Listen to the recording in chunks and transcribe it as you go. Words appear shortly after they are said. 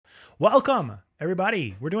Welcome,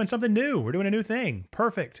 everybody. We're doing something new. We're doing a new thing.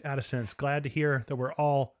 Perfect, Addisons. Glad to hear that we're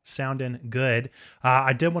all sounding good.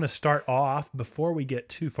 I did want to start off, before we get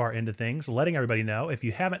too far into things, letting everybody know, if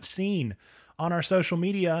you haven't seen on our social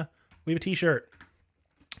media, we have a t-shirt.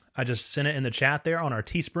 I just sent it in the chat there on our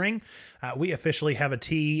Teespring. We officially have a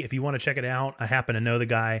tee. If you want to check it out, I happen to know the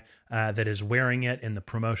guy that is wearing it in the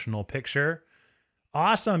promotional picture.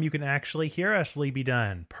 Awesome. You can actually hear us, Lee Be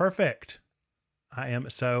Done. Perfect. I am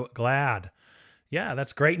so glad. Yeah,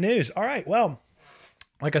 that's great news. All right. Well,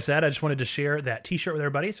 like I said, I just wanted to share that t-shirt with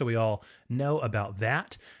everybody so we all know about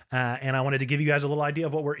that. And I wanted to give you guys a little idea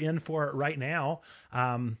of what we're in for right now.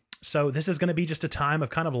 So this is going to be just a time of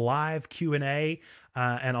kind of live Q&A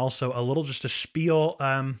and also a little just a spiel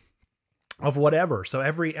of whatever. So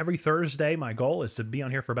every Thursday, my goal is to be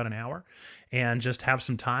on here for about an hour and just have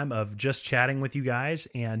some time of just chatting with you guys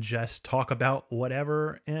and just talk about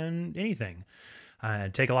whatever and anything.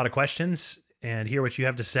 Take a lot of questions and hear what you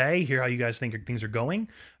have to say, hear how you guys think things are going.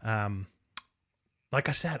 Like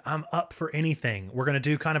I said, I'm up for anything. We're going to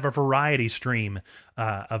do kind of a variety stream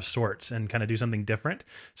of sorts and kind of do something different.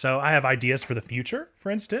 So I have ideas for the future,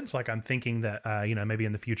 for instance. Like I'm thinking that, maybe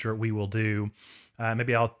in the future we will do,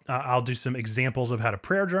 maybe I'll do some examples of how to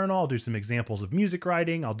prayer journal. I'll do some examples of music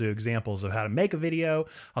writing. I'll do examples of how to make a video.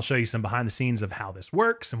 I'll show you some behind the scenes of how this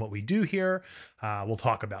works and what we do here. We'll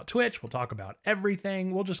talk about Twitch. We'll talk about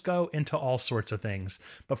everything. We'll just go into all sorts of things.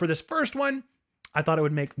 But for this first one, I thought it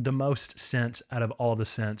would make the most sense out of all the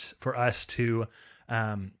sense for us to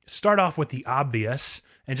start off with the obvious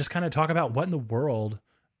and just kind of talk about what in the world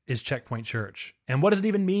is Checkpoint Church and what does it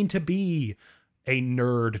even mean to be a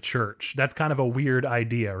nerd church. That's kind of a weird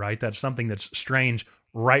idea, right? That's something that's strange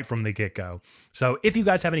right from the get-go. So if you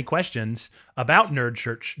guys have any questions about nerd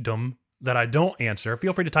churchdom that I don't answer,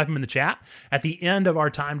 feel free to type them in the chat. At the end of our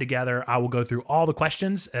time together, I will go through all the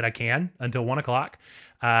questions that I can until 1 o'clock.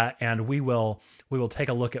 And we will take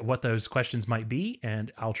a look at what those questions might be,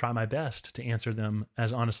 and I'll try my best to answer them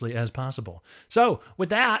as honestly as possible. So with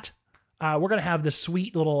that, we're going to have this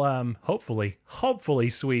sweet little, hopefully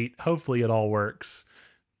sweet, hopefully it all works,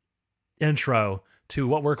 intro to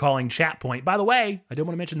what we're calling Chat Point. By the way, I did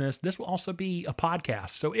want to mention this. This will also be a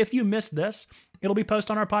podcast. So if you missed this, it'll be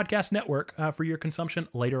posted on our podcast network for your consumption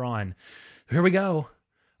later on. Here we go.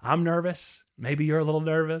 I'm nervous. Maybe you're a little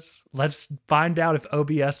nervous. Let's find out if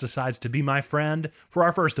OBS decides to be my friend for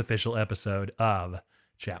our first official episode of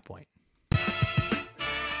Chat Point.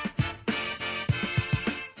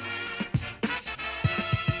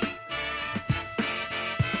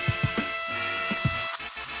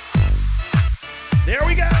 There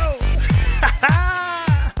we go.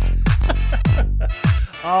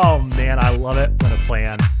 Oh man, I love it when a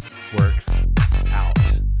plan works out.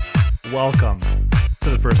 Welcome to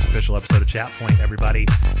the first official episode of Chat Point, everybody.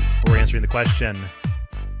 We're answering the question,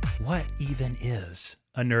 what even is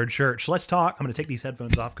a nerd church? Let's talk. I'm going to take these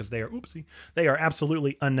headphones off because they are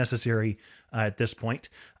absolutely unnecessary at this point.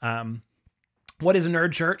 What is a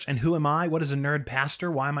nerd church and who am I? What is a nerd pastor?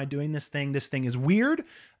 Why am I doing this thing? This thing is weird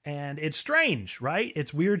and it's strange, right?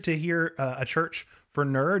 It's weird to hear a church for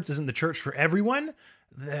nerds. Isn't the church for everyone?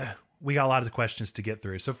 We got a lot of questions to get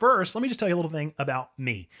through. So first, let me just tell you a little thing about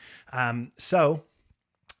me. So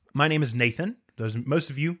my name is Nathan. Most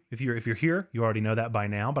of you, if you're here, you already know that by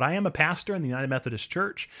now, but I am a pastor in the United Methodist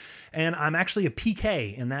Church, and I'm actually a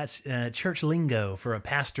PK, and that's church lingo for a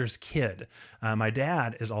pastor's kid. My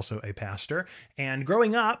dad is also a pastor, and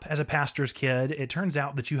growing up as a pastor's kid, it turns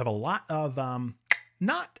out that you have a lot of,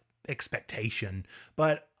 not expectation,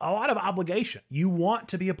 but a lot of obligation. You want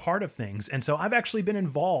to be a part of things. And so I've actually been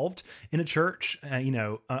involved in a church,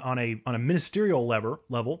 on a ministerial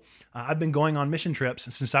level. I've been going on mission trips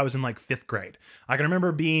since I was in like 5th grade. I can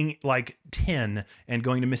remember being like 10 and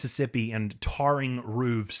going to Mississippi and tarring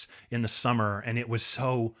roofs in the summer. And it was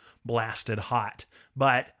so blasted hot,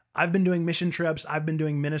 but I've been doing mission trips. I've been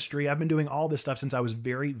doing ministry. I've been doing all this stuff since I was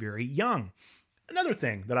very, very young. Another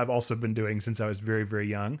thing that I've also been doing since I was very, very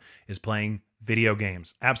young is playing video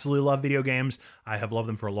games. Absolutely love video games. I have loved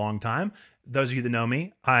them for a long time. Those of you that know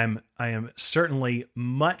me, I am certainly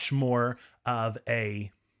much more of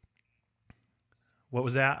a, what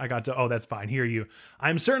was that? Oh, that's fine. Hear you.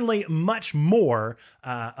 I'm certainly much more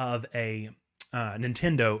of a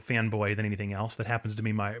Nintendo fanboy than anything else. That happens to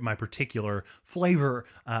be my particular flavor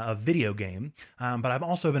of video game. But I've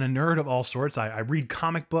also been a nerd of all sorts. I read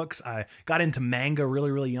comic books. I got into manga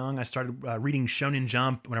really young. I started reading Shonen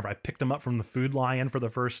Jump whenever I picked them up from the Food Lion for the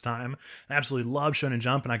first time. I absolutely love Shonen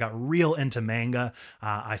Jump, and I got real into manga.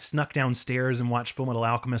 I snuck downstairs and watched Fullmetal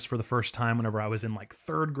Alchemist for the first time whenever I was in like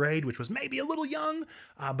third grade, which was maybe a little young,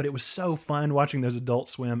 but it was so fun watching those Adult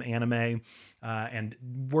Swim anime and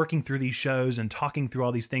working through these shows and talking through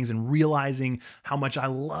all these things and realizing how much I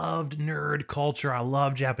loved nerd culture. I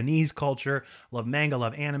love Japanese culture, love manga,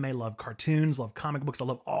 love anime, love cartoons, love comic books. I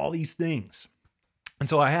love all these things. And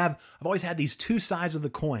so I've always had these two sides of the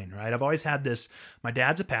coin, right? I've always had this, my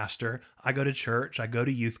dad's a pastor, I go to church, I go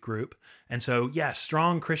to youth group. And so, yes,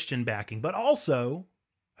 strong Christian backing, but also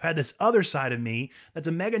I've had this other side of me that's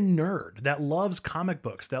a mega nerd that loves comic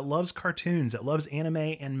books, that loves cartoons, that loves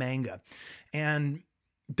anime and manga. And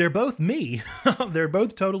they're both me. They're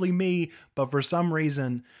both totally me. But for some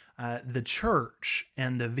reason, the church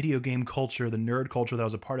and the video game culture, the nerd culture that I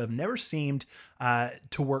was a part of, never seemed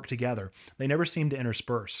to work together. They never seemed to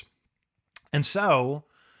intersperse. And so,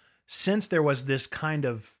 since there was this kind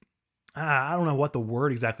of, I don't know what the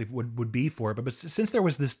word exactly would be for it, but since there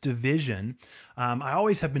was this division, I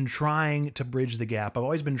always have been trying to bridge the gap. I've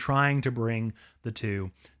always been trying to bring the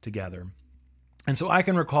two together. And so I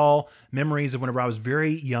can recall memories of whenever I was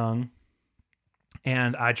very young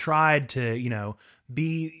and I tried to,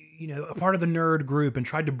 be, a part of the nerd group and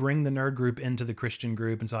tried to bring the nerd group into the Christian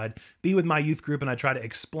group. And so I'd be with my youth group and I'd try to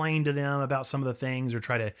explain to them about some of the things or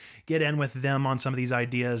try to get in with them on some of these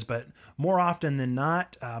ideas. But more often than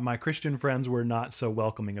not, my Christian friends were not so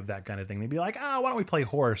welcoming of that kind of thing. They'd be like, why don't we play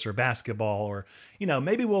horse or basketball? Or,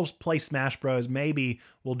 maybe we'll play Smash Bros. Maybe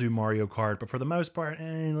we'll do Mario Kart. But for the most part,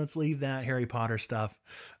 let's leave that Harry Potter stuff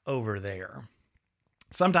over there.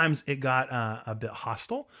 Sometimes it got a bit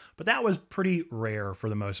hostile, but that was pretty rare for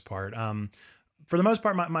the most part. For the most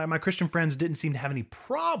part, my Christian friends didn't seem to have any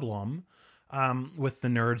problem with the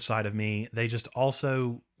nerd side of me. They just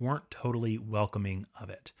also weren't totally welcoming of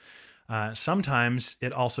it. Sometimes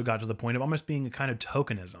it also got to the point of almost being a kind of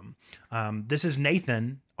tokenism. This is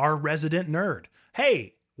Nathan, our resident nerd.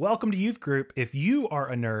 Hey, welcome to youth group. If you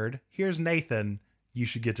are a nerd, here's Nathan. You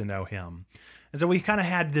should get to know him. And so we kind of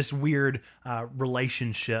had this weird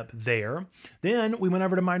relationship there. Then we went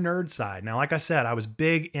over to my nerd side. Now, like I said, I was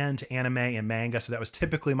big into anime and manga, so that was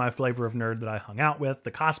typically my flavor of nerd that I hung out with,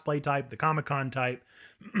 the cosplay type, the Comic-Con type,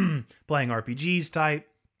 playing RPGs type.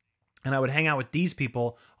 And I would hang out with these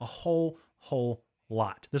people a whole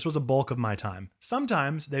lot. This was a bulk of my time.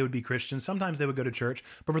 Sometimes they would be Christians, sometimes they would go to church,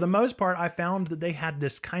 but for the most part, I found that they had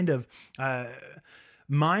this kind of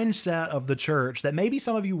mindset of the church that maybe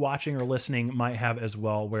some of you watching or listening might have as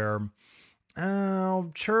well, where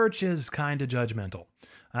church is kind of judgmental.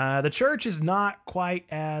 The church is not quite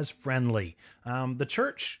as friendly. The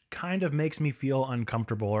church kind of makes me feel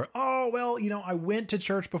uncomfortable, or, I went to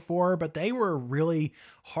church before, but they were really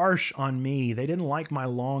harsh on me. They didn't like my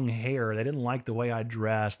long hair. They didn't like the way I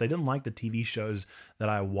dressed. They didn't like the TV shows that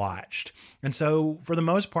I watched. And so for the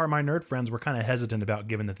most part, my nerd friends were kind of hesitant about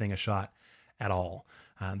giving the thing a shot at all.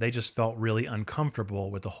 They just felt really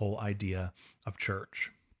uncomfortable with the whole idea of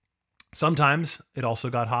church. Sometimes it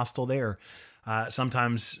also got hostile there.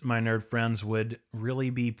 Sometimes my nerd friends would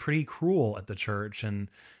really be pretty cruel at the church and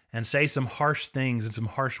say some harsh things and some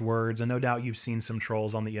harsh words. And no doubt you've seen some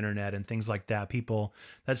trolls on the internet and things like that. People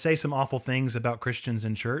that say some awful things about Christians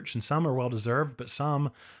in church, and some are well-deserved, but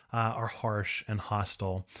some are harsh and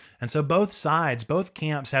hostile. And so both sides, both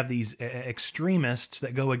camps have these extremists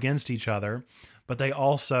that go against each other, but they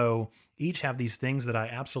also each have these things that I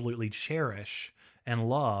absolutely cherish and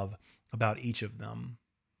love about each of them.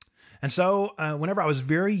 And so whenever I was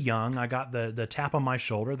very young, I got the tap on my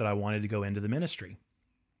shoulder that I wanted to go into the ministry.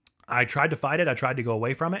 I tried to fight it. I tried to go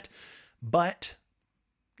away from it, but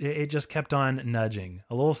it just kept on nudging.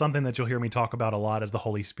 A little something that you'll hear me talk about a lot is the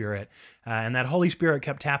Holy Spirit. And that Holy Spirit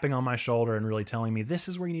kept tapping on my shoulder and really telling me, this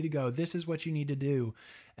is where you need to go. This is what you need to do.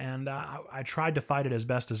 And I tried to fight it as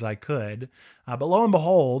best as I could. But lo and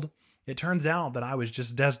behold, it turns out that I was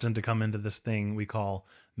just destined to come into this thing we call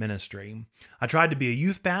ministry. I tried to be a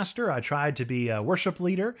youth pastor. I tried to be a worship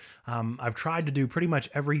leader. I've tried to do pretty much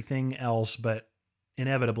everything else, but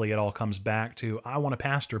inevitably it all comes back to, I want to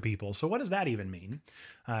pastor people. So what does that even mean?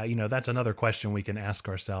 That's another question we can ask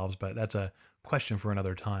ourselves, but that's a question for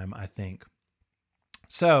another time, I think.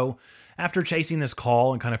 So after chasing this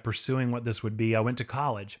call and kind of pursuing what this would be, I went to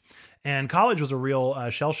college. And college was a real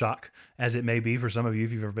shell shock, as it may be for some of you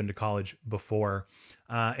if you've ever been to college before.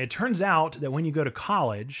 It turns out that when you go to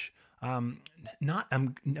college, Not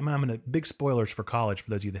I'm gonna big spoilers for college for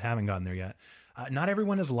those of you that haven't gotten there yet. Not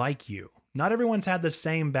everyone is like you. Not everyone's had the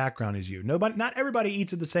same background as you. Not everybody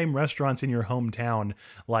eats at the same restaurants in your hometown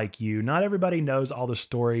like you. Not everybody knows all the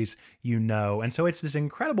stories you know. And so it's this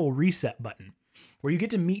incredible reset button where you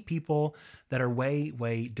get to meet people that are way,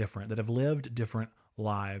 way different, that have lived different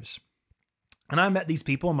lives. And I met these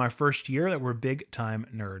people in my first year that were big time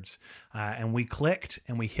nerds. And we clicked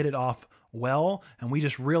and we hit it off well. And we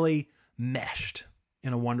just really meshed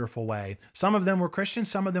in a wonderful way. Some of them were Christians,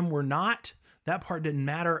 some of them were not. That part didn't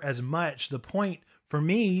matter as much. The point for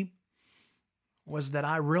me was that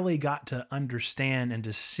I really got to understand and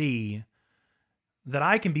to see that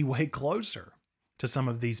I can be way closer to some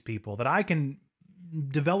of these people, that I can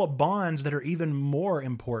develop bonds that are even more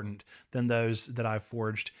important than those that I've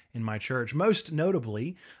forged in my church. Most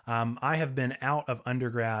notably, I have been out of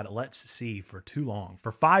undergrad, for too long,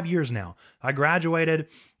 for 5 years now. I graduated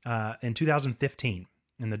in 2015.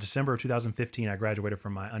 In the December of 2015, I graduated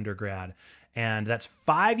from my undergrad, and that's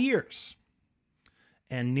 5 years.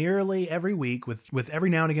 And nearly every week, with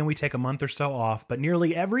every now and again, we take a month or so off, but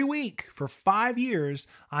nearly every week for 5 years,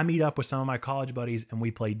 I meet up with some of my college buddies and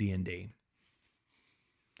we play D&D.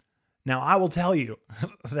 Now, I will tell you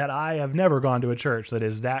that I have never gone to a church that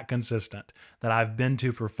is that consistent, that I've been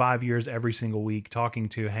to for 5 years every single week, talking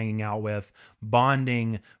to, hanging out with,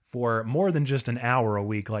 bonding for more than just an hour a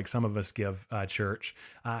week, like some of us give church,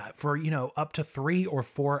 for, up to 3 or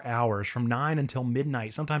 4 hours from 9 until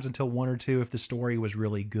midnight, sometimes until 1 or 2 if the story was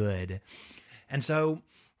really good. And so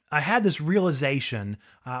I had this realization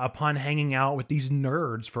upon hanging out with these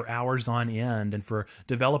nerds for hours on end and for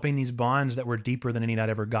developing these bonds that were deeper than any I'd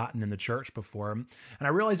ever gotten in the church before. And I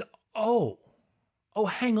realized, oh,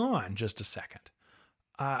 hang on just a second.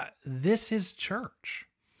 This is church.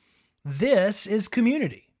 This is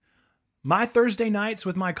community. My Thursday nights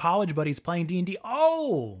with my college buddies playing D&D.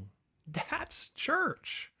 Oh, that's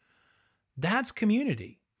church. That's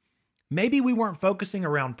community. Maybe we weren't focusing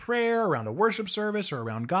around prayer, around a worship service, or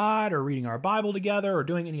around God, or reading our Bible together, or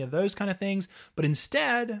doing any of those kind of things. But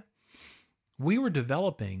instead, we were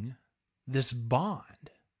developing this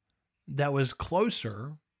bond that was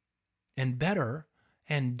closer and better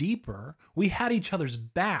and deeper. We had each other's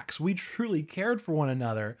backs. We truly cared for one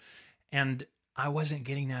another. And I wasn't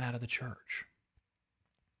getting that out of the church.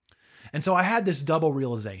 And so I had this double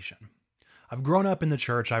realization. I've grown up in the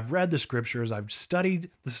church. I've read the scriptures. I've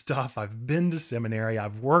studied the stuff. I've been to seminary.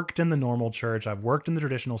 I've worked in the normal church. I've worked in the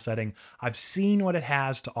traditional setting. I've seen what it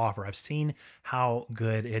has to offer. I've seen how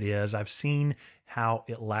good it is. I've seen how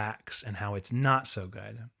it lacks and how it's not so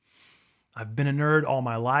good. I've been a nerd all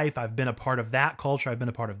my life. I've been a part of that culture. I've been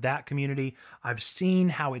a part of that community. I've seen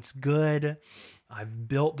how it's good. I've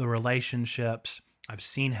built the relationships. I've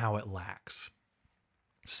seen how it lacks.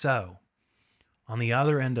 So, on the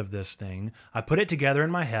other end of this thing, I put it together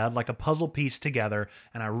in my head like a puzzle piece together,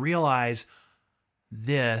 and I realize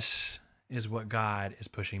this is what God is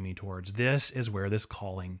pushing me towards. This is where this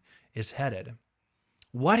calling is headed.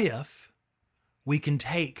 What if we can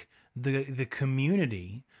take the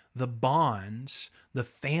community, the bonds, the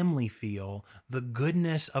family feel, the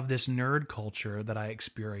goodness of this nerd culture that I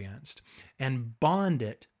experienced, and bond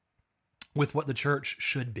it with what the church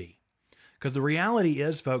should be? Because the reality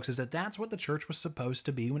is, folks, is that that's what the church was supposed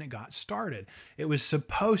to be when it got started. It was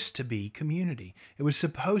supposed to be community. It was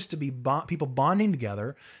supposed to be people bonding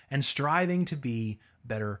together and striving to be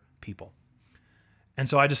better people. And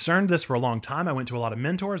so I discerned this for a long time. I went to a lot of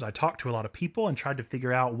mentors. I talked to a lot of people and tried to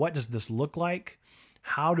figure out, what does this look like?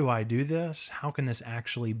 How do I do this? How can this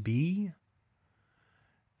actually be?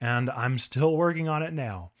 And I'm still working on it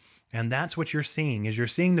now. And that's what you're seeing, is you're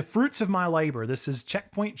seeing the fruits of my labor. This is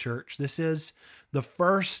Checkpoint Church. This is the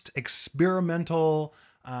first experimental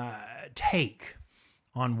take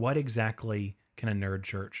on what exactly can a nerd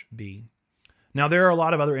church be. Now, there are a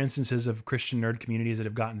lot of other instances of Christian nerd communities that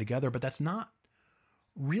have gotten together, but that's not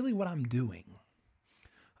really what I'm doing.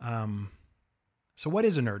 So what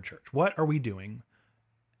is a nerd church? What are we doing?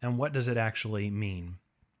 And what does it actually mean?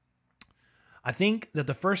 I think that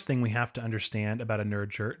the first thing we have to understand about a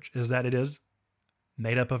nerd church is that it is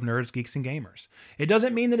made up of nerds, geeks, and gamers. It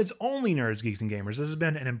doesn't mean that it's only nerds, geeks, and gamers. This has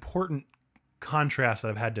been an important contrast that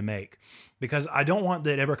I've had to make, because I don't want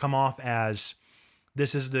that to ever come off as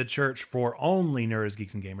this is the church for only nerds,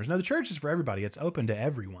 geeks, and gamers. No, the church is for everybody. It's open to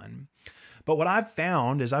everyone. But what I've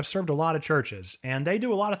found is I've served a lot of churches, and they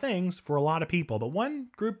do a lot of things for a lot of people. But one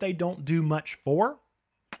group they don't do much for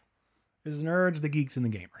is the nerds, the geeks, and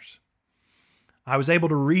the gamers. I was able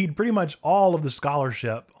to read pretty much all of the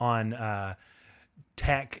scholarship on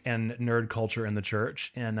tech and nerd culture in the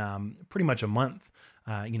church in pretty much a month.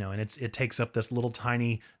 and it takes up this little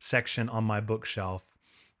tiny section on my bookshelf.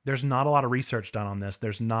 There's not a lot of research done on this.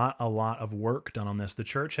 There's not a lot of work done on this. The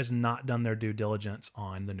church has not done their due diligence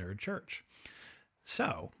on the Nerd Church.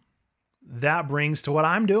 So that brings to what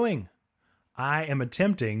I'm doing. I am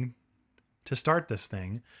attempting to start this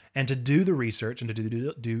thing and to do the research and to do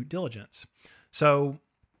the due diligence. So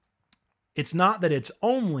it's not that it's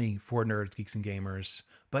only for nerds, geeks, and gamers,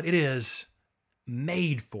 but it is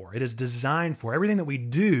made for, it is designed for. Everything that we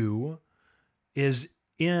do is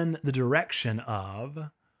in the direction of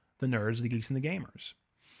the nerds, the geeks, and the gamers.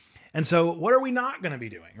 And so what are we not going to be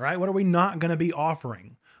doing, right? What are we not going to be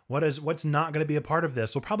offering? What's not going to be a part of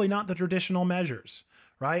this? Well, probably not the traditional measures,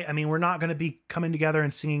 right? I mean, we're not going to be coming together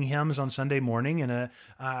and singing hymns on Sunday morning in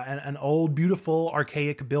an old, beautiful,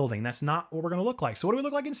 archaic building. That's not what we're going to look like. So what do we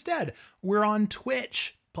look like instead? We're on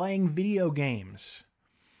Twitch playing video games.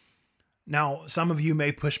 Now, some of you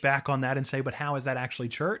may push back on that and say, but how is that actually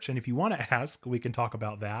church? And if you want to ask, we can talk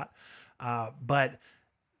about that. But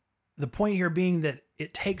the point here being that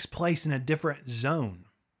it takes place in a different zone.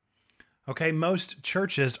 Okay, most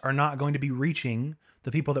churches are not going to be reaching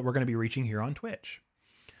the people that we're going to be reaching here on Twitch.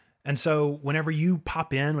 And so whenever you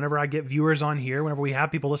pop in, whenever I get viewers on here, whenever we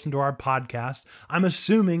have people listen to our podcast, I'm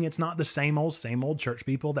assuming it's not the same old church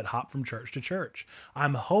people that hop from church to church.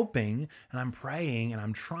 I'm hoping and I'm praying and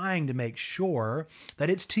I'm trying to make sure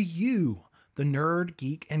that it's to you, the nerd,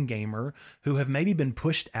 geek, and gamer who have maybe been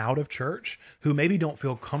pushed out of church, who maybe don't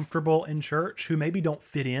feel comfortable in church, who maybe don't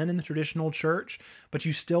fit in the traditional church, but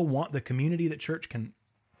you still want the community that church can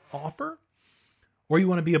offer. Or you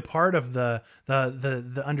want to be a part of the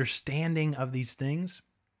understanding of these things.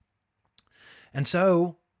 And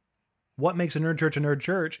so what makes a nerd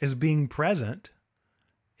church is being present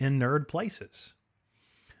in nerd places.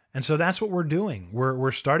 And so that's what we're doing.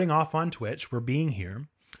 We're starting off on Twitch. We're being here.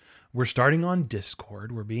 We're starting on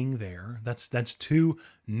Discord. We're being there. That's 2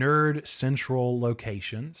 nerd central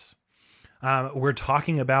locations. We're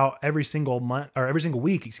talking about every single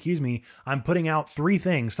week, I'm putting out 3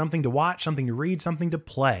 things: something to watch, something to read, something to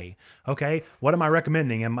play. Okay. What am I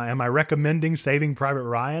recommending? Am I recommending Saving Private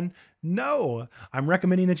Ryan? No, I'm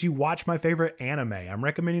recommending that you watch my favorite anime. I'm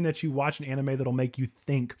recommending that you watch an anime that'll make you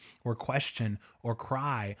think or question or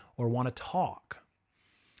cry or want to talk.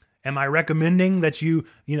 Am I recommending that you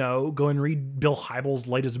go and read Bill Hybels'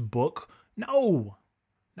 latest book? No,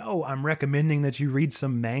 I'm recommending that you read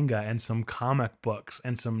some manga and some comic books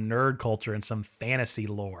and some nerd culture and some fantasy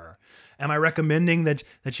lore. Am I recommending that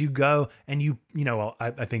you go and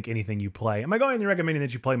I think anything you play. Am I going and recommending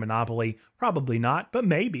that you play Monopoly? Probably not, but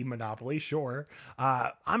maybe Monopoly, sure.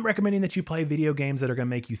 I'm recommending that you play video games that are going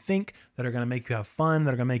to make you think, that are going to make you have fun,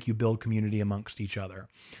 that are going to make you build community amongst each other.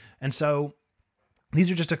 And so these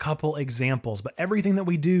are just a couple examples, but everything that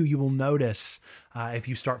we do, you will notice if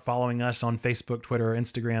you start following us on Facebook, Twitter,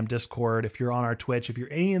 Instagram, Discord, if you're on our Twitch, if you're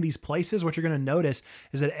any of these places, what you're going to notice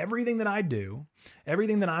is that everything that I do,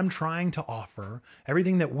 everything that I'm trying to offer,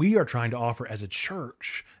 everything that we are trying to offer as a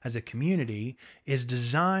church, as a community, is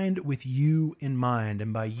designed with you in mind.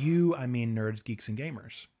 And by you, I mean nerds, geeks, and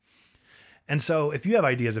gamers. And so if you have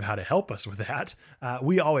ideas of how to help us with that,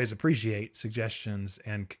 we always appreciate suggestions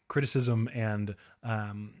and criticism. And,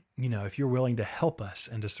 if you're willing to help us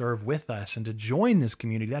and to serve with us and to join this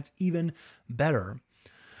community, that's even better.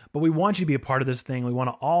 But we want you to be a part of this thing. We want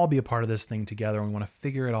to all be a part of this thing together. And we want to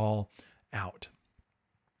figure it all out.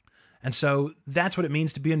 And so that's what it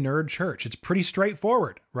means to be a nerd church. It's pretty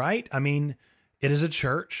straightforward, right? I mean, it is a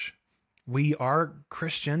church. We are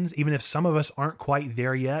Christians, even if some of us aren't quite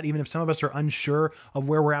there yet, even if some of us are unsure of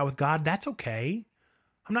where we're at with God, that's okay.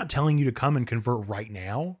 I'm not telling you to come and convert right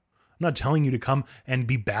now. I'm not telling you to come and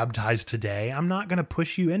be baptized today. I'm not going to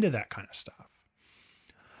push you into that kind of stuff.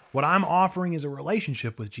 What I'm offering is a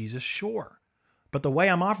relationship with Jesus, sure. But the way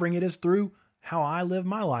I'm offering it is through how I live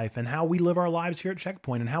my life and how we live our lives here at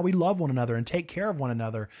Checkpoint and how we love one another and take care of one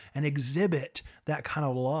another and exhibit that kind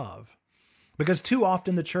of love. Because too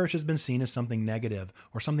often the church has been seen as something negative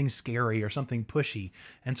or something scary or something pushy.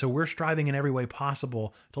 And so we're striving in every way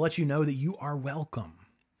possible to let you know that you are welcome.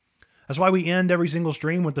 That's why we end every single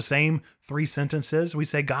stream with the same 3 sentences. We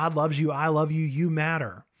say, God loves you, I love you, you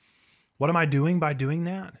matter. What am I doing by doing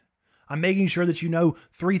that? I'm making sure that you know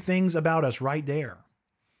 3 things about us right there.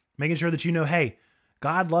 Making sure that you know, hey,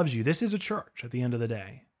 God loves you. This is a church at the end of the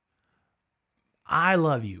day. I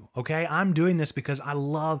love you, okay? I'm doing this because I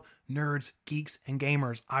love nerds, geeks, and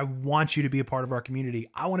gamers. I want you to be a part of our community.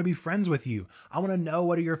 I want to be friends with you. I want to know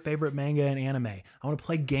what are your favorite manga and anime. I want to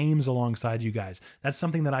play games alongside you guys. That's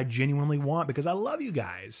something that I genuinely want because I love you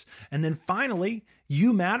guys. And then finally,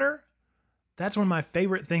 you matter. That's one of my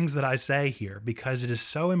favorite things that I say here because it is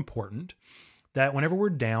so important that whenever we're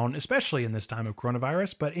down, especially in this time of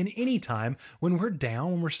coronavirus, but in any time when we're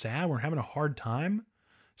down, when we're sad, we're having a hard time.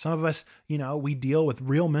 Some of us, we deal with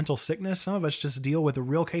real mental sickness. Some of us just deal with a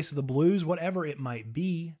real case of the blues, whatever it might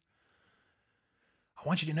be. I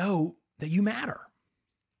want you to know that you matter.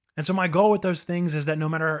 And so my goal with those things is that no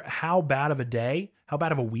matter how bad of a day, how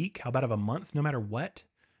bad of a week, how bad of a month, no matter what,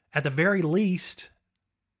 at the very least,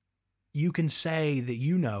 you can say that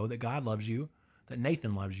you know that God loves you, that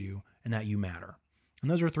Nathan loves you, and that you matter. And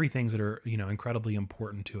those are three things that are, incredibly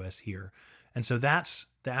important to us here. And so that's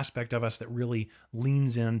the aspect of us that really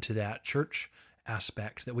leans into that church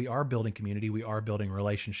aspect, that we are building community, we are building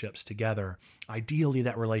relationships together. Ideally,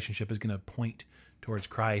 that relationship is going to point towards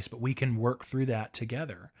Christ, but we can work through that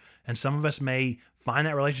together. And some of us may find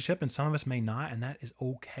that relationship and some of us may not, and that is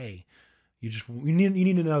okay. You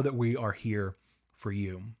need to know that we are here for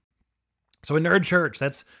you. So in Nerd Church,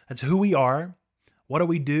 that's who we are. What do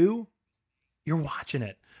we do? You're watching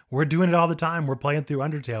it. We're doing it all the time. We're playing through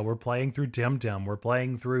Undertale. We're playing through Temtem. We're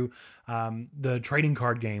playing through the trading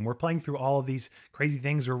card game. We're playing through all of these crazy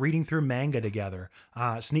things. We're reading through manga together.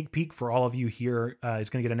 Sneak peek for all of you here is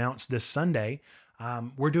going to get announced this Sunday.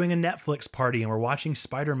 We're doing a Netflix party and we're watching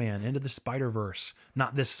Spider-Man Into the Spider-Verse.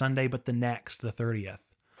 Not this Sunday, but the next, the 30th.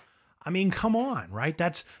 I mean, come on, right?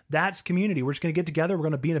 That's community. We're just going to get together. We're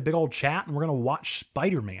going to be in a big old chat and we're going to watch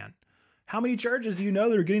Spider-Man. How many churches do you know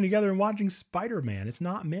that are getting together and watching Spider-Man? It's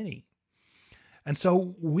not many. And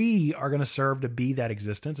so we are going to serve to be that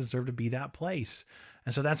existence and serve to be that place.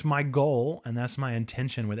 And so that's my goal. And that's my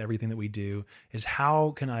intention with everything that we do is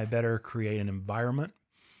how can I better create an environment?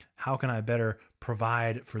 How can I better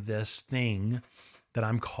provide for this thing that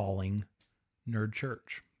I'm calling Nerd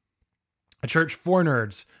Church? A church for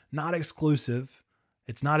nerds, not exclusive.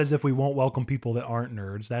 It's not as if we won't welcome people that aren't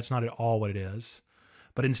nerds. That's not at all what it is.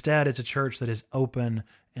 But instead, it's a church that is open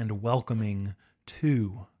and welcoming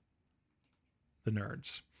to the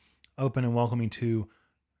nerds. Open and welcoming to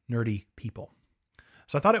nerdy people.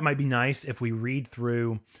 So I thought it might be nice if we read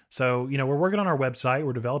through. So, we're working on our website.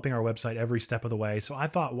 We're developing our website every step of the way. So I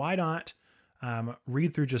thought, why not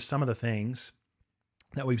read through just some of the things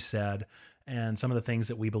that we've said and some of the things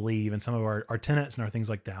that we believe and some of our tenets and our things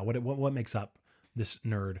like that. What makes up this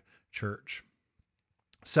Nerd Church?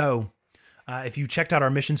 So if you checked out our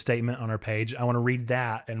mission statement on our page, I want to read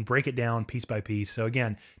that and break it down piece by piece. So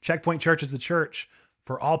again, Checkpoint Church is the church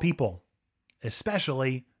for all people,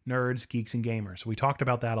 especially nerds, geeks, and gamers. We talked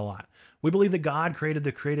about that a lot. We believe that God created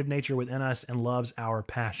the creative nature within us and loves our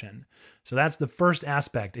passion. So that's the first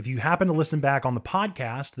aspect. If you happen to listen back on the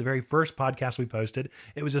podcast, the very first podcast we posted,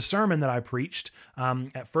 it was a sermon that I preached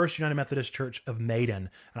at First United Methodist Church of Maiden.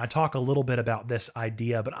 And I talk a little bit about this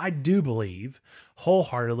idea, but I do believe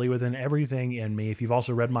wholeheartedly within everything in me, if you've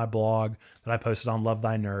also read my blog that I posted on Love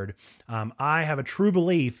Thy Nerd, I have a true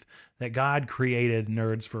belief that God created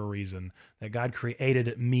nerds for a reason, that God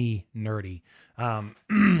created me nerdy.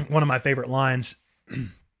 One of my favorite lines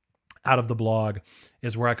out of the blog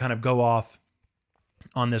is where I kind of go off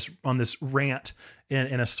on this rant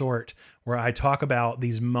in a sort where I talk about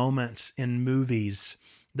these moments in movies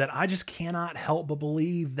that I just cannot help but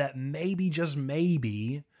believe that maybe, just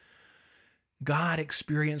maybe, God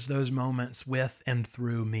experienced those moments with and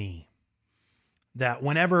through me. That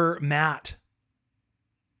whenever Matt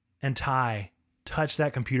and Ty touch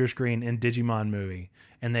that computer screen in Digimon movie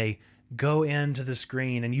and they go into the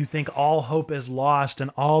screen and you think all hope is lost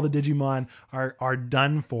and all the Digimon are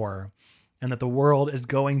done for and that the world is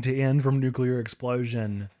going to end from nuclear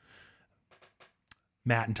explosion.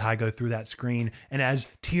 Matt and Ty go through that screen and as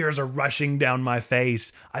tears are rushing down my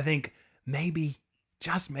face, I think maybe,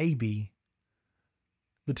 just maybe,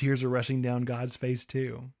 the tears are rushing down God's face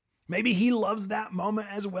too. Maybe he loves that moment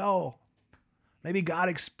as well. Maybe God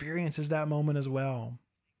experiences that moment as well.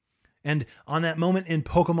 And on that moment in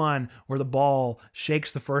Pokemon where the ball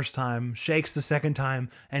shakes the first time, shakes the second time,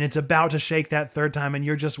 and it's about to shake that third time and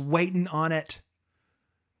you're just waiting on it.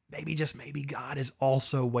 Maybe, just maybe, God is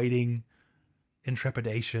also waiting in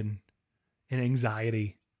trepidation, in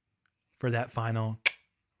anxiety for that final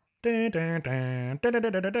maybe,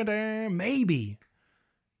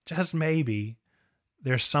 just maybe,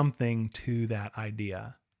 there's something to that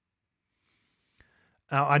idea.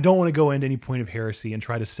 Now, I don't want to go into any point of heresy and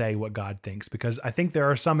try to say what God thinks, because I think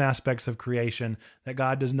there are some aspects of creation that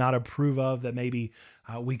God does not approve of that maybe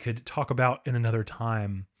we could talk about in another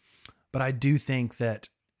time. But I do think that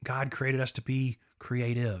God created us to be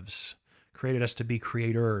creatives, created us to be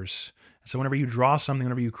creators. So whenever you draw something,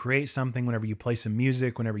 whenever you create something, whenever you play some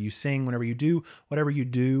music, whenever you sing, whenever you do, whatever your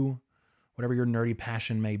nerdy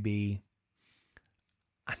passion may be,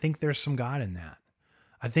 I think there's some God in that.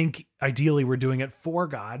 I think ideally we're doing it for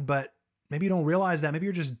God, but maybe you don't realize that. Maybe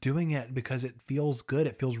you're just doing it because it feels good.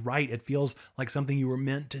 It feels right. It feels like something you were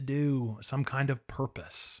meant to do, some kind of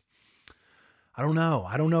purpose. I don't know.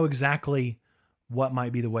 I don't know exactly what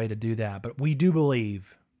might be the way to do that, but we do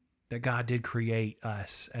believe that God did create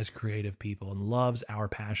us as creative people and loves our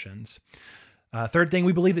passions. Third thing,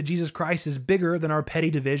 we believe that Jesus Christ is bigger than our petty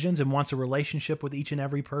divisions and wants a relationship with each and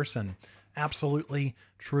every person. Absolutely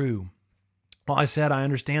true. Well, I said I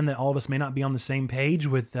understand that all of us may not be on the same page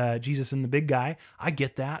with Jesus and the big guy. I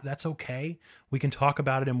get that. That's okay. We can talk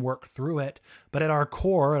about it and work through it. But at our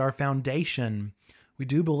core, at our foundation, we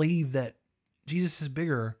do believe that Jesus is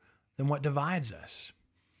bigger than what divides us.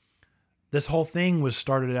 This whole thing was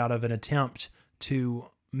started out of an attempt to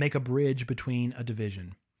make a bridge between a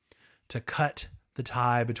division, to cut the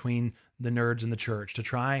tie between the nerds and the church, to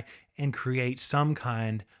try and create some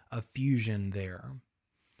kind of fusion there.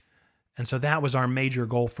 And so that was our major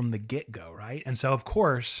goal from the get-go, right? And so, of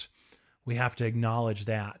course, we have to acknowledge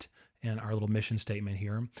that in our little mission statement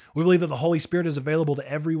here. We believe that the Holy Spirit is available to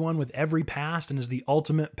everyone with every past and is the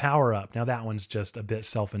ultimate power-up. Now, that one's just a bit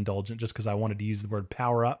self-indulgent just because I wanted to use the word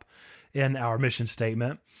power-up in our mission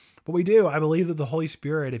statement. But we do. I believe that the Holy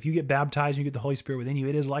Spirit, if you get baptized and you get the Holy Spirit within you,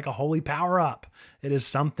 it is like a holy power-up. It is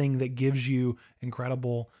something that gives you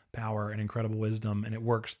incredible power and incredible wisdom, and it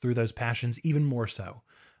works through those passions even more so.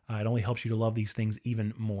 It only helps you to love these things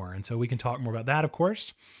even more. And so we can talk more about that, of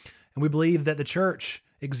course. And we believe that the church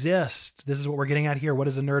exists. This is what we're getting at here. What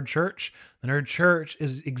is a nerd church? The nerd church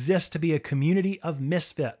exists to be a community of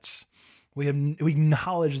misfits. We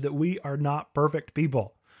acknowledge that we are not perfect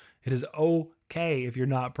people. It is okay if you're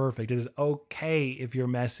not perfect. It is okay if you're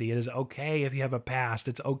messy. It is okay if you have a past.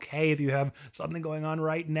 It's okay if you have something going on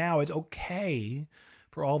right now. It's okay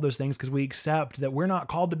for all those things because we accept that we're not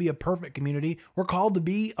called to be a perfect community. We're called to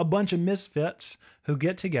be a bunch of misfits who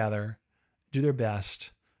get together, do their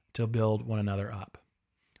best to build one another up.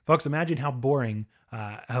 Folks, imagine how boring,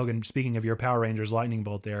 Hogan, speaking of your Power Rangers lightning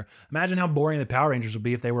bolt there, imagine how boring the Power Rangers would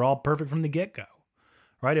be if they were all perfect from the get-go,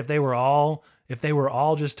 right? If they were all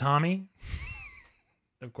just Tommy.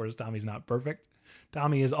 Of course, Tommy's not perfect.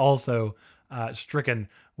 Tommy is also stricken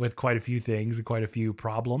with quite a few things and quite a few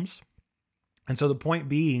problems. And so the point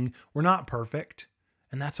being, we're not perfect,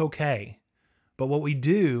 and that's okay. But what we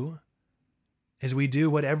do is we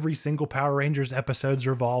do what every single Power Rangers episode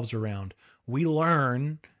revolves around. We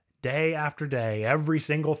learn day after day, every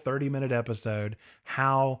single 30-minute episode,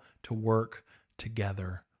 how to work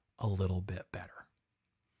together a little bit better.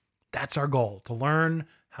 That's our goal, to learn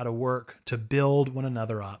how to work, to build one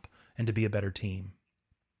another up, and to be a better team.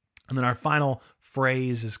 And then our final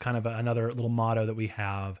phrase is kind of another little motto that we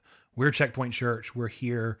have. We're Checkpoint Church. We're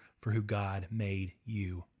here for who God made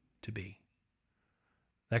you to be.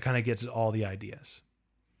 That kind of gets at all the ideas.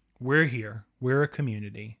 We're here. We're a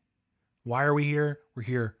community. Why are we here? We're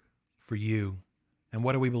here for you. And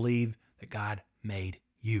what do we believe? That God made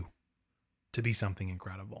you to be something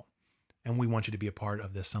incredible. And we want you to be a part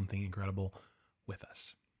of this something incredible with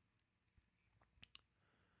us.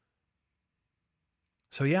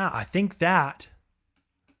 So yeah, I think that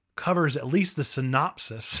covers at least the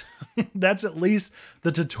synopsis. That's at least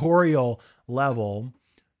the tutorial level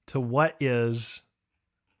to what is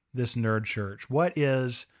this nerd church? What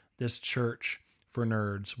is this church for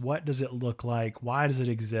nerds? What does it look like? Why does it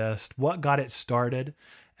exist? What got it started?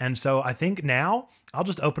 And so I think now I'll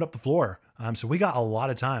just open up the floor. So we got a lot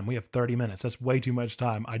of time. We have 30 minutes. That's way too much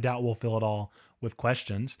time. I doubt we'll fill it all with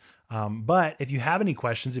questions. But if you have any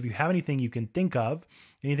questions, if you have anything you can think of,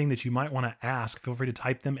 anything that you might want to ask, feel free to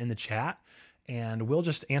type them in the chat and we'll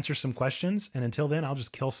just answer some questions. And until then, I'll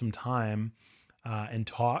just kill some time and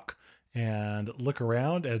talk and look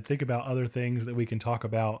around and think about other things that we can talk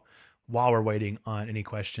about while we're waiting on any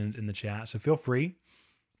questions in the chat. So feel free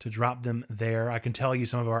to drop them there. I can tell you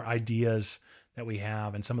some of our ideas that we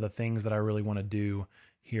have and some of the things that I really want to do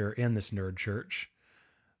here in this nerd church.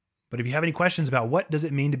 But if you have any questions about what does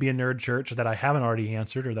it mean to be a nerd church that I haven't already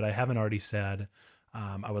answered or that I haven't already said,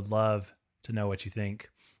 I would love to know what you think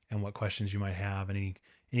and what questions you might have and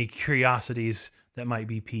any curiosities that might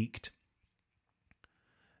be piqued.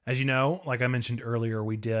 As you know, like I mentioned earlier,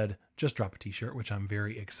 we did just drop a t-shirt, which I'm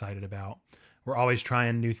very excited about. We're always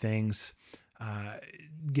trying new things,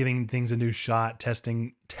 giving things a new shot,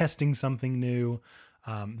 testing something new.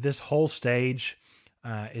 This whole stage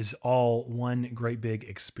is all one great big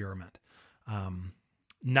experiment.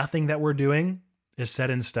 Nothing that we're doing is set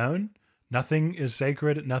in stone. Nothing is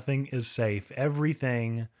sacred. Nothing is safe.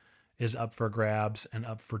 Everything is up for grabs and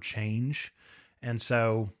up for change. And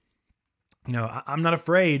so, I'm not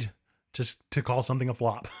afraid just to call something a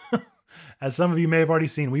flop. As some of you may have already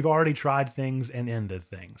seen, we've already tried things and ended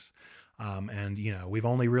things. And, we've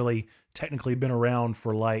only really technically been around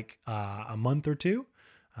for like a month or two.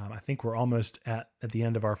 I think we're almost at the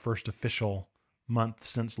end of our first official month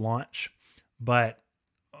since launch, but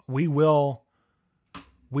we will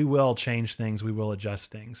change things. We will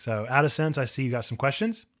adjust things. So out of sense, I see you got some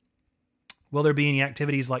questions. Will there be any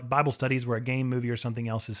activities like Bible studies where a game, movie, or something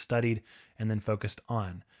else is studied and then focused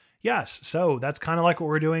on? Yes. So that's kind of like what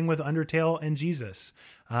we're doing with Undertale and Jesus,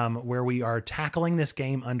 where we are tackling this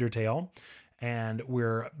game Undertale and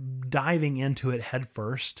we're diving into it head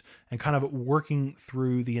first and kind of working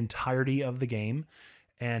through the entirety of the game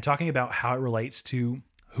and talking about how it relates to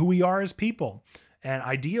who we are as people and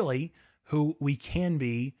ideally who we can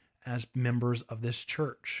be as members of this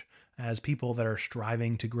church, as people that are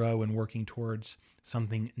striving to grow and working towards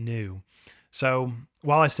something new. So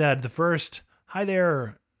while I said the first, hi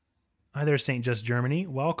there, St. Just Germany.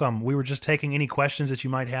 Welcome. We were just taking any questions that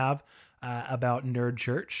you might have about Nerd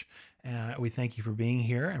Church. We thank you for being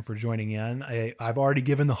here and for joining in. I've already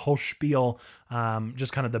given the whole spiel,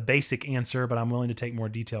 just kind of the basic answer, but I'm willing to take more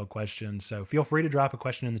detailed questions. So feel free to drop a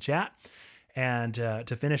question in the chat. And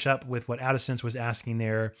to finish up with what Out of Sense was asking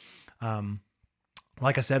there,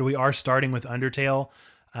 like I said, we are starting with Undertale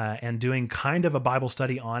and doing kind of a Bible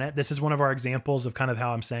study on it. This is one of our examples of kind of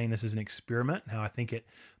how I'm saying this is an experiment, how I think it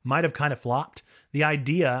might have kind of flopped. The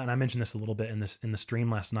idea, and I mentioned this a little bit in the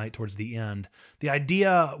stream last night towards the end, the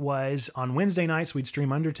idea was on Wednesday nights we'd stream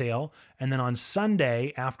Undertale, and then on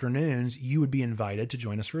Sunday afternoons you would be invited to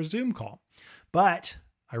join us for a Zoom call. But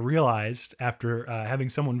I realized after having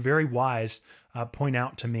someone very wise point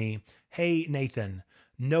out to me, hey, Nathan,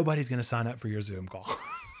 nobody's going to sign up for your Zoom call.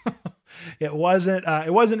 It wasn't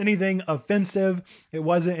anything offensive. It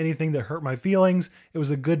wasn't anything that hurt my feelings. It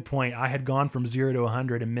was a good point. I had gone from 0 to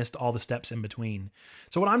 100 and missed all the steps in between.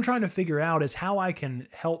 So what I'm trying to figure out is how I can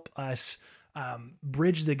help us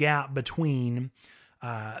bridge the gap between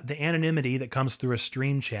the anonymity that comes through a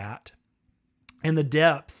stream chat and the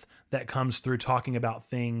depth that comes through talking about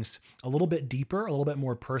things a little bit deeper, a little bit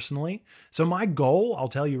more personally. So my goal, I'll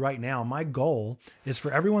tell you right now, my goal is for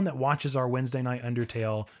everyone that watches our Wednesday night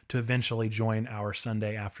Undertale to eventually join our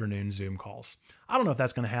Sunday afternoon Zoom calls. I don't know if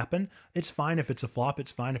that's going to happen. It's fine if it's a flop.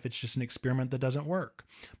 It's fine if it's just an experiment that doesn't work.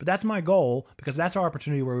 But that's my goal because that's our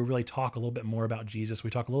opportunity where we really talk a little bit more about Jesus. We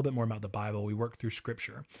talk a little bit more about the Bible. We work through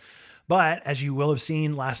scripture. But as you will have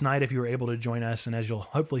seen last night, if you were able to join us, and as you'll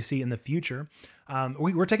hopefully see in the future,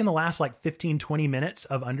 we're taking the last like 15, 20 minutes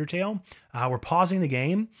of Undertale. We're pausing the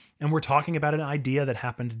game and we're talking about an idea that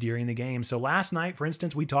happened during the game. So last night, for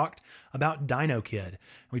instance, we talked about Dino Kid.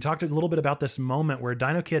 We talked a little bit about this moment where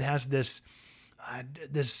Dino Kid has this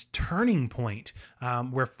turning point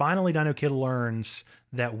where finally Dino Kid learns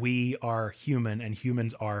that we are human and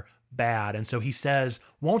humans are bad. And so he says,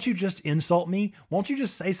 won't you just insult me? Won't you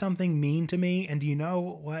just say something mean to me? And do you know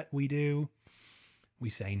what we do? We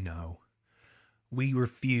say no. We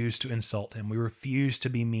refuse to insult him. We refuse to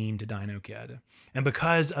be mean to Dino Kid. And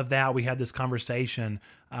because of that, we had this conversation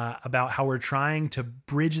about how we're trying to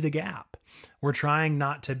bridge the gap. We're trying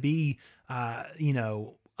not to be,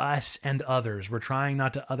 us and others. We're trying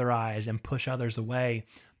not to otherize and push others away,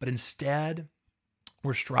 but instead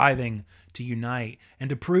we're striving to unite and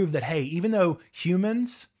to prove that, hey, even though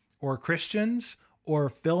humans or Christians or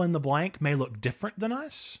fill in the blank may look different than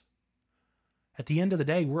us, at the end of the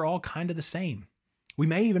day, we're all kind of the same. We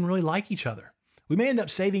may even really like each other. We may end up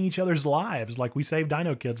saving each other's lives like we saved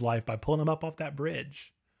Dino Kid's life by pulling him up off that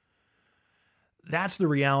bridge. That's the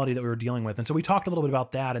reality that we were dealing with. And so we talked a little bit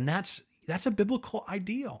about that, and that's a biblical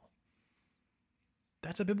ideal.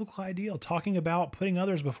 That's a biblical ideal, talking about putting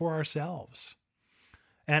others before ourselves.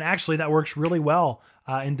 And actually, that works really well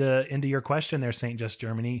into your question there, St. Just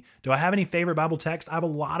Germany. Do I have any favorite Bible texts? I have a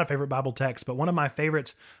lot of favorite Bible texts, but one of my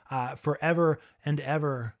favorites forever and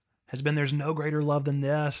ever has been, there's no greater love than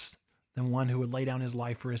this, than one who would lay down his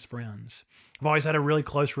life for his friends. I've always had a really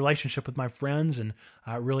close relationship with my friends and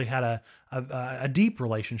really had a deep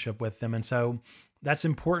relationship with them. And so that's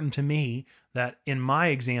important to me that in my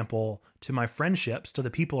example, to my friendships, to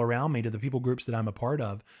the people around me, to the people groups that I'm a part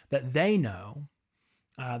of, that they know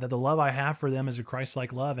that the love I have for them is a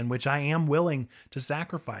Christ-like love in which I am willing to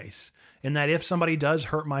sacrifice. And that if somebody does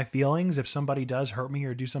hurt my feelings, if somebody does hurt me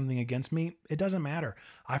or do something against me, it doesn't matter.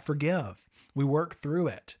 I forgive. We work through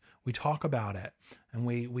it. We talk about it, and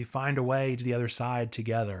we find a way to the other side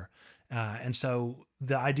together. And so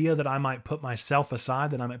the idea that I might put myself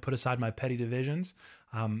aside, that I might put aside my petty divisions,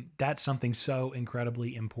 that's something so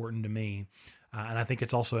incredibly important to me. And I think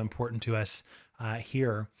it's also important to us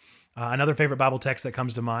here. Another favorite Bible text that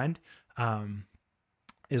comes to mind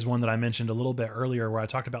is one that I mentioned a little bit earlier, where I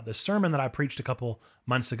talked about this sermon that I preached a couple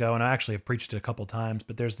months ago, and I actually have preached it a couple times.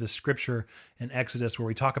 But there's this scripture in Exodus where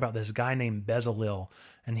we talk about this guy named Bezalel,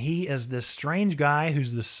 and he is this strange guy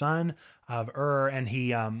who's the son of Ur, and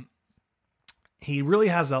he really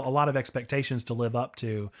has a lot of expectations to live up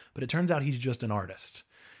to, but it turns out he's just an artist.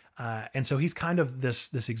 And so he's kind of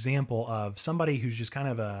this example of somebody who's just kind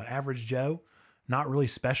of a average Joe, not really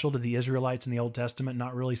special to the Israelites in the Old Testament,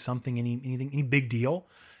 not really any big deal.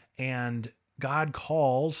 And God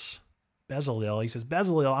calls Bezalel. He says,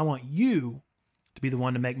 Bezalel, I want you to be the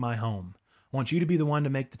one to make my home. I want you to be the one to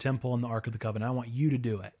make the temple and the Ark of the Covenant. I want you to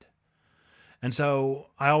do it. And so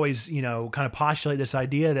I always, kind of postulate this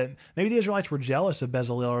idea that maybe the Israelites were jealous of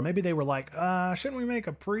Bezalel, or maybe they were like, shouldn't we make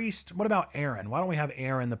a priest? What about Aaron? Why don't we have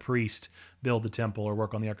Aaron, the priest, build the temple or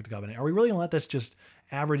work on the Ark of the Covenant? Are we really going to let this just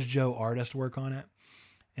average Joe artist work on it?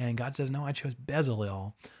 And God says, no, I chose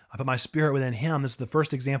Bezalel. I put my spirit within him. This is the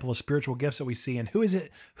first example of spiritual gifts that we see. And who is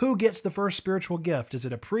it? Who gets the first spiritual gift? Is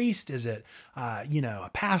it a priest? Is it, a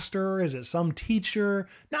pastor? Is it some teacher?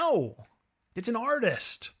 No, it's an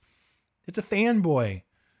artist. It's a fanboy.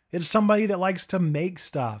 It's somebody that likes to make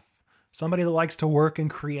stuff. Somebody that likes to work and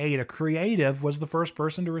create. A creative was the first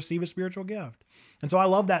person to receive a spiritual gift. And so I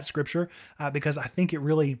love that scripture because I think it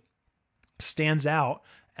really stands out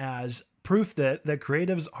as proof that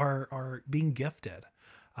creatives are being gifted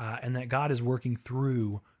and that God is working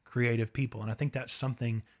through creative people. And I think that's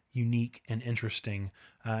something unique and interesting.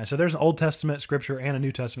 So there's an Old Testament scripture and a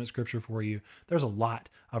New Testament scripture for you. There's a lot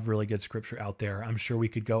of really good scripture out there. I'm sure we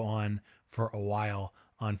could go on for a while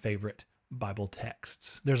on favorite Bible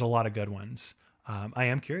texts. There's a lot of good ones. I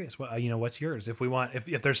am curious, what's yours?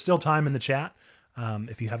 If there's still time in the chat,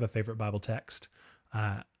 if you have a favorite Bible text,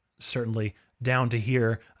 certainly down to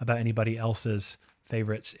hear about anybody else's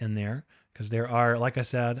favorites in there, because there are, like I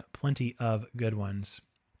said, plenty of good ones.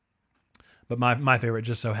 But my favorite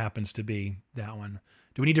just so happens to be that one.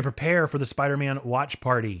 Do we need to prepare for the Spider-Man watch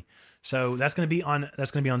party? So that's going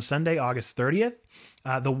to be on Sunday, August 30th.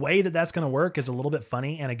 The way that that's going to work is a little bit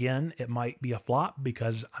funny. And again, it might be a flop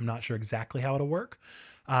because I'm not sure exactly how it'll work.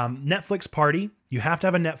 Netflix party, you have to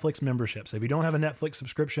have a Netflix membership. So if you don't have a Netflix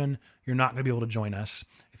subscription, you're not going to be able to join us.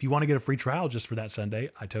 If you want to get a free trial just for that Sunday,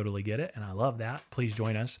 I totally get it. And I love that. Please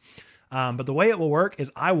join us. But the way it will work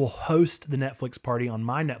is I will host the Netflix party on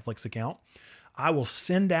my Netflix account. I will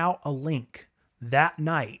send out a link that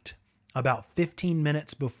night about 15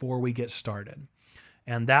 minutes before we get started.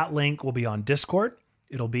 And that link will be on Discord.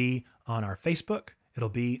 It'll be on our Facebook. It'll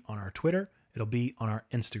be on our Twitter. It'll be on our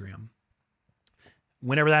Instagram.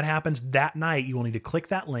 Whenever that happens that night, you will need to click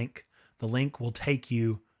that link. The link will take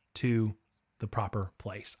you to the proper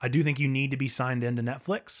place. I do think you need to be signed into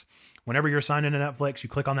Netflix. Whenever you're signed into Netflix, you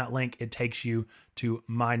click on that link, it takes you to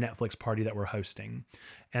my Netflix party that we're hosting.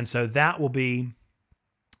 And so that will be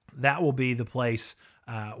the place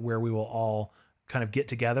where we will all kind of get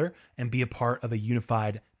together and be a part of a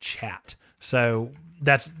unified chat. So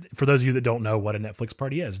that's, for those of you that don't know what a Netflix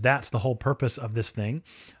party is, that's the whole purpose of this thing,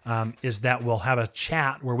 is that we'll have a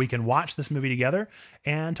chat where we can watch this movie together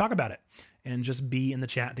and talk about it and just be in the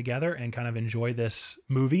chat together and kind of enjoy this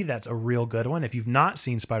movie. That's a real good one. If you've not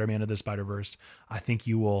seen Spider-Man Into the Spider-Verse, I think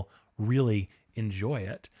you will really enjoy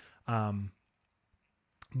it.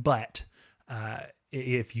 But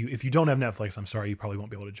if you don't have Netflix, I'm sorry, you probably won't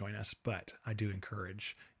be able to join us, but I do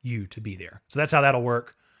encourage you to be there. So that's how that'll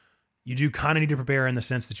work. You do kind of need to prepare in the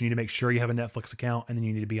sense that you need to make sure you have a Netflix account, and then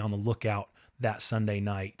you need to be on the lookout that Sunday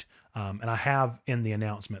night. And I have in the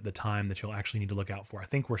announcement the time that you'll actually need to look out for. I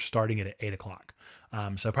think we're starting it at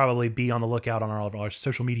 8:00. So probably be on the lookout on all of our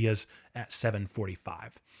social medias at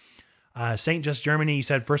 7:45. Saint Just Germany, you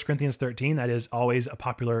said 1 Corinthians 13. That is always a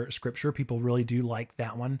popular scripture. People really do like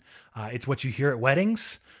that one. It's what you hear at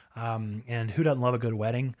weddings. And who doesn't love a good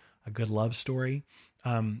wedding, a good love story?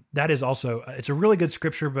 That is also, it's a really good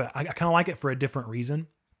scripture, but I kind of like it for a different reason.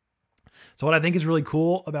 So what I think is really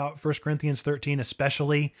cool about 1 Corinthians 13,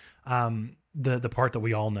 especially the part that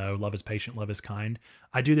we all know, love is patient, love is kind.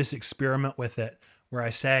 I do this experiment with it where I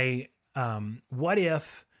say, what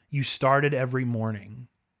if you started every morning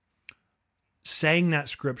saying that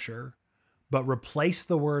scripture, but replace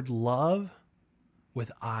the word love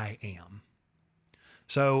with I am.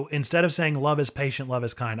 So instead of saying love is patient, love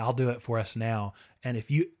is kind, I'll do it for us now. And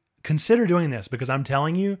if you consider doing this, because I'm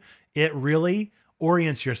telling you, it really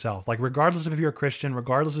orients yourself. Like regardless of if you're a Christian,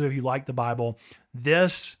 regardless of if you like the Bible,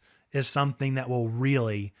 this is something that will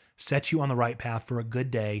really set you on the right path for a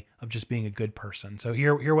good day of just being a good person. So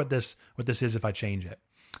hear what this is if I change it.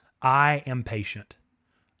 I am patient.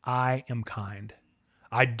 I am kind.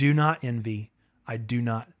 I do not envy. I do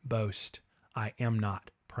not boast. I am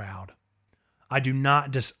not proud. I do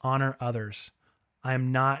not dishonor others. I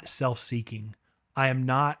am not self-seeking. I am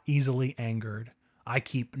not easily angered. I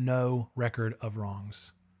keep no record of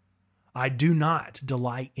wrongs. I do not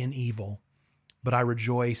delight in evil, but I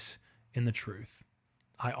rejoice in the truth.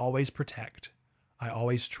 I always protect. I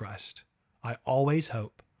always trust. I always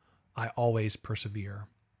hope. I always persevere.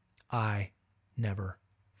 I never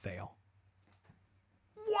fail.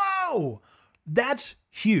 Whoa! That's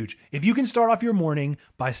huge. If you can start off your morning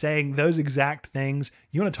by saying those exact things,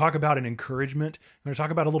 you want to talk about an encouragement, you want to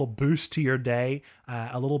talk about a little boost to your day,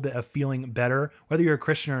 a little bit of feeling better, whether you're a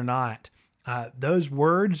Christian or not. Those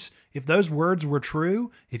words, if those words were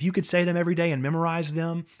true, if you could say them every day and memorize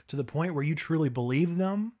them to the point where you truly believe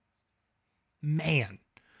them, man,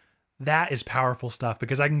 that is powerful stuff,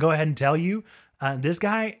 because I can go ahead and tell you, this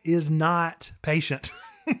guy is not patient.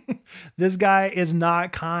 This guy is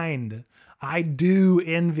not kind. I do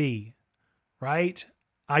envy, right?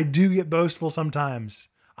 I do get boastful sometimes.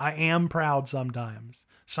 I am proud sometimes.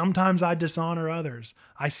 Sometimes I dishonor others.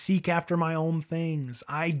 I seek after my own things.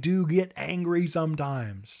 I do get angry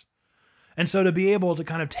sometimes. And so to be able to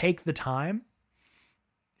kind of take the time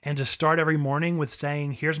and to start every morning with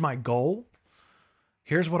saying, here's my goal.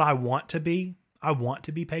 Here's what I want to be. I want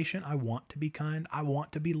to be patient. I want to be kind. I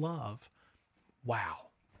want to be love. Wow.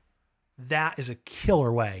 That is a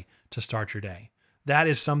killer way to start your day. That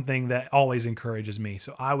is something that always encourages me.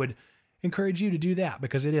 So I would encourage you to do that,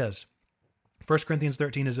 because it is. 1 Corinthians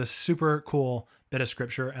 13 is a super cool bit of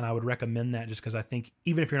scripture, and I would recommend that just because I think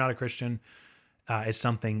even if you're not a Christian, it's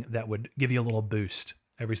something that would give you a little boost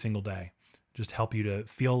every single day. Just help you to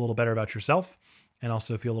feel a little better about yourself and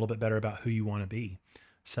also feel a little bit better about who you want to be.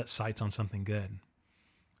 Set sights on something good.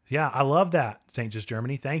 Yeah, I love that, St. Just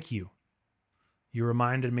Germany. Thank you. You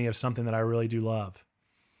reminded me of something that I really do love.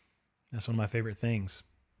 That's one of my favorite things.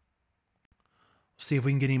 We'll see if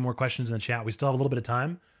we can get any more questions in the chat. We still have a little bit of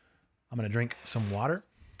time. I'm going to drink some water.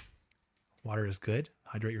 Water is good.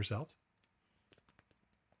 Hydrate yourselves,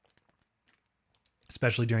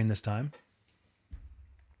 especially during this time.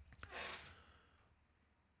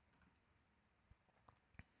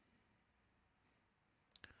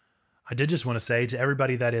 I did just want to say to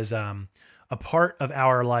everybody that is a part of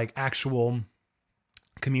our actual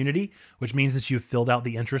community, which means that you've filled out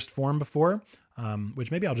the interest form before,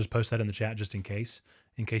 which maybe I'll just post that in the chat just in case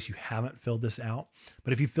you haven't filled this out.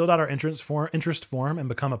 But if you filled out our interest form and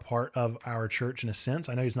become a part of our church in a sense,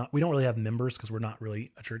 I know we don't really have members because we're not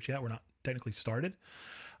really a church yet. We're not technically started.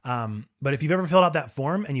 But if you've ever filled out that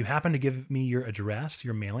form and you happen to give me your address,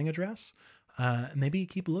 your mailing address, maybe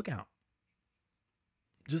keep a lookout.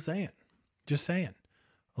 Just saying.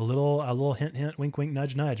 A little hint, wink, wink,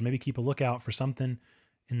 nudge, nudge. Maybe keep a lookout for something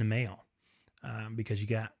in the mail, because you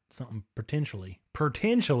got something potentially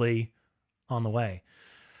on the way.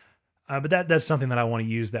 But that's something that I want to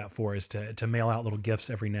use that for, is to mail out little gifts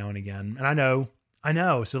every now and again. And I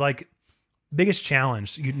know. So biggest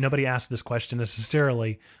challenge, nobody asked this question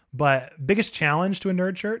necessarily, but biggest challenge to a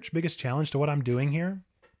nerd church, biggest challenge to what I'm doing here.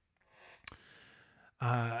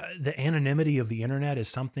 The anonymity of the internet is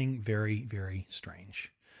something very, very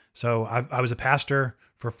strange. So I was a pastor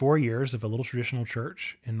for 4 years of a little traditional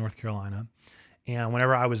church in North Carolina. And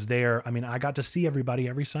whenever I was there, I got to see everybody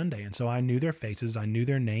every Sunday. And so I knew their faces, I knew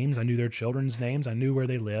their names, I knew their children's names, I knew where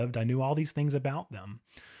they lived, I knew all these things about them.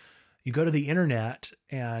 You go to the internet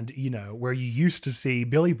and, where you used to see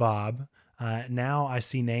Billy Bob, now I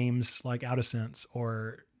see names like Out of Sense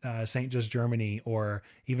or St. Just Germany, or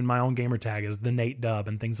even my own gamer tag is the Nate Dub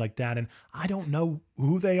and things like that. And I don't know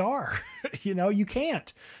who they are. You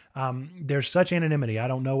can't. There's such anonymity. I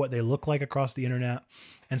don't know what they look like across the internet.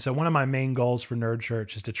 And so one of my main goals for Nerd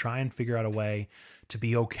Church is to try and figure out a way to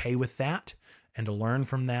be okay with that and to learn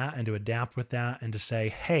from that and to adapt with that and to say,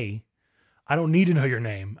 hey, I don't need to know your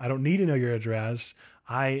name. I don't need to know your address.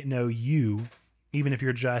 I know you, even if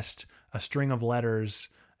you're just a string of letters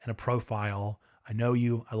and a profile. I know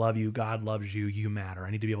you, I love you, God loves you, you matter.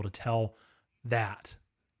 I need to be able to tell that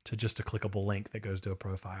to just a clickable link that goes to a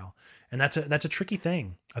profile. And that's a tricky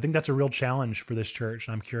thing. I think that's a real challenge for this church,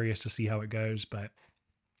 and I'm curious to see how it goes. But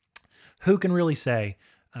who can really say,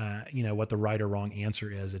 what the right or wrong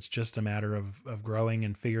answer is? It's just a matter of growing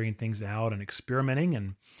and figuring things out and experimenting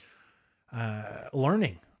and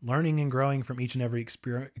learning and growing from each and every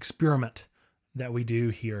experiment that we do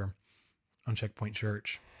here on Checkpoint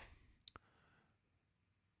Church.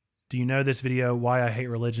 Do you know this video, Why I Hate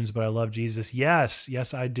Religions But I Love Jesus?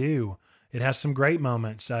 Yes, I do. It has some great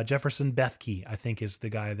moments. Jefferson Bethke, I think, is the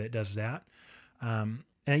guy that does that. And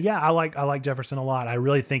yeah, I like Jefferson a lot. I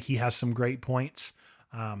really think he has some great points.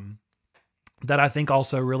 that I think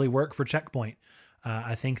also really work for Checkpoint.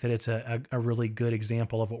 I think that it's a really good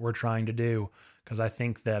example of what we're trying to do, because I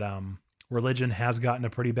think that religion has gotten a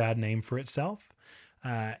pretty bad name for itself.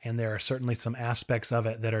 And there are certainly some aspects of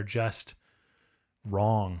it that are just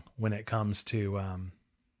wrong when it comes to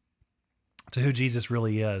who Jesus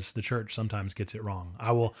really is. The church sometimes gets it wrong.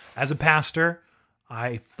 I will, as a pastor,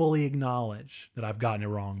 I fully acknowledge that I've gotten it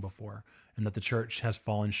wrong before and that the church has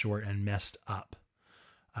fallen short and messed up.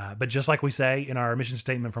 But just like we say in our mission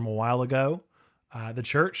statement from a while ago, the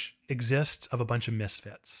church exists of a bunch of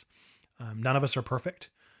misfits. None of us are perfect,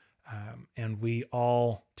 and we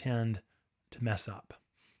all tend to mess up.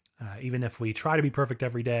 Even if we try to be perfect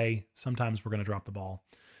every day, sometimes we're going to drop the ball.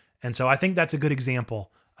 And so I think that's a good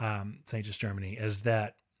example, St. Just Germany, is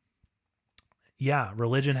that, yeah,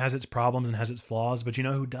 religion has its problems and has its flaws, but you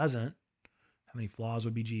know who doesn't? How many flaws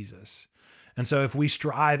would be Jesus? And so if we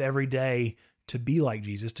strive every day to be like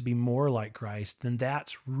Jesus, to be more like Christ, then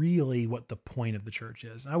that's really what the point of the church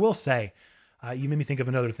is. And I will say, you made me think of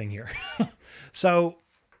another thing here. So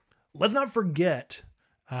let's not forget,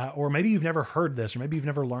 or maybe you've never heard this, or maybe you've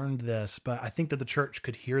never learned this, but I think that the church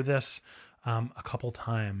could hear this a couple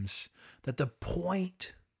times, that the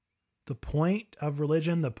point of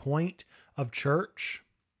religion, the point of church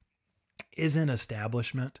isn't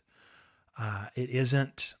establishment. It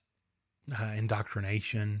isn't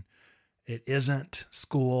indoctrination. It isn't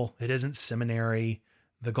school. It isn't seminary.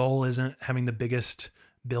 The goal isn't having the biggest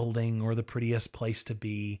building or the prettiest place to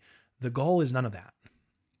be. The goal is none of that.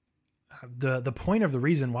 The point of the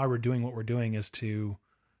reason why we're doing what we're doing is to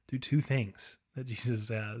do two things that Jesus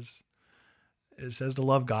says. It says to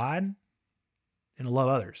love God and to love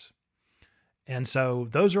others. And so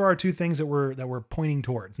those are our two things that we're pointing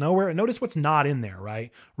towards. Nowhere. Notice what's not in there,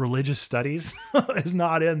 right? Religious studies is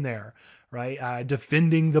not in there, right?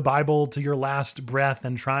 Defending the Bible to your last breath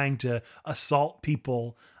and trying to assault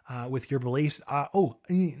people with your beliefs. That's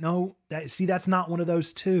not one of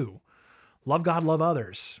those two. Love God, love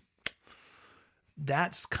others.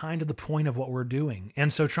 That's kind of the point of what we're doing.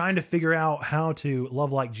 And so trying to figure out how to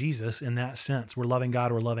love like Jesus in that sense, we're loving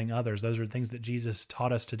God, we're loving others. Those are things that Jesus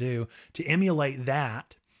taught us to do. To emulate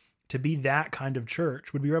that, to be that kind of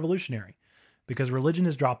church would be revolutionary, because religion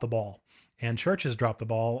has dropped the ball and church has dropped the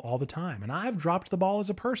ball all the time. And I've dropped the ball as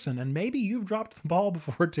a person, and maybe you've dropped the ball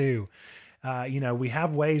before too. We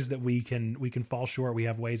have ways that we can fall short. We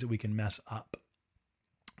have ways that we can mess up.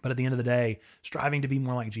 But at the end of the day, striving to be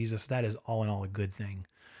more like Jesus, that is all in all a good thing.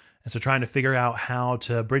 And so trying to figure out how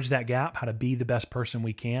to bridge that gap, how to be the best person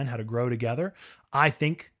we can, how to grow together, I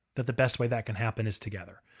think that the best way that can happen is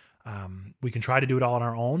together. We can try to do it all on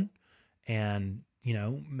our own, and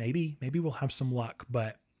maybe we'll have some luck,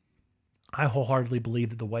 but I wholeheartedly believe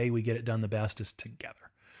that the way we get it done the best is together.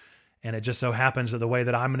 And it just so happens that the way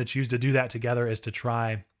that I'm going to choose to do that together is to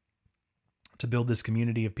try to build this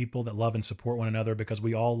community of people that love and support one another, because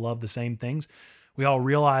we all love the same things. We all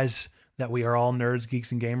realize that we are all nerds,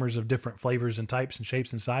 geeks, and gamers of different flavors and types and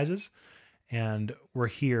shapes and sizes. And we're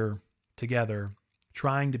here together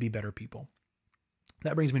trying to be better people.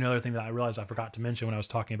 That brings me to another thing that I realized I forgot to mention when I was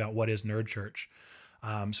talking about what is Nerd Church.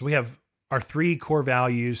 So we have our three core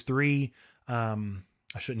values,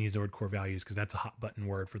 I shouldn't use the word core values because that's a hot button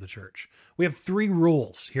word for the church. We have 3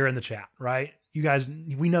 rules here in the chat, right? You guys,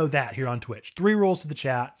 we know that here on Twitch. 3 rules to the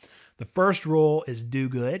chat. The first rule is do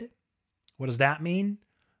good. What does that mean?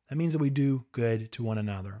 That means that we do good to one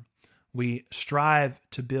another. We strive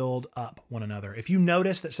to build up one another. If you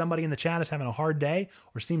notice that somebody in the chat is having a hard day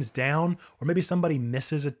or seems down, or maybe somebody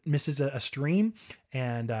misses a stream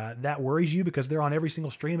and that worries you because they're on every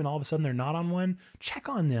single stream and all of a sudden they're not on one, check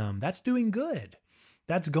on them. That's doing good.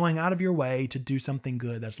 That's going out of your way to do something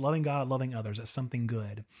good. That's loving God, loving others. That's something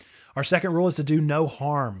good. Our second rule is to do no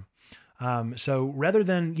harm. So rather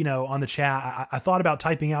than, on the chat, I thought about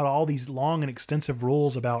typing out all these long and extensive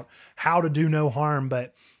rules about how to do no harm,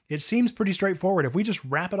 but it seems pretty straightforward. If we just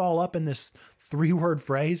wrap it all up in this 3-word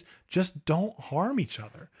phrase, just don't harm each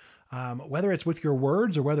other. Whether it's with your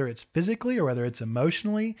words or whether it's physically or whether it's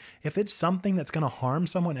emotionally, if it's something that's going to harm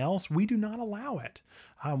someone else, we do not allow it.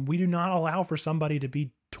 We do not allow for somebody to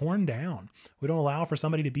be torn down. We don't allow for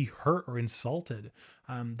somebody to be hurt or insulted.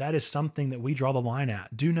 That is something that we draw the line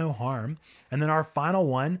at. Do no harm. And then our final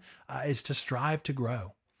one is to strive to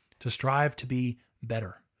grow, to strive to be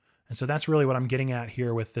better. And so that's really what I'm getting at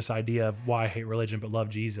here with this idea of why I hate religion but love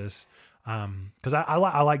Jesus. Because I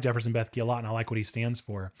like Jefferson Bethke a lot, and I like what he stands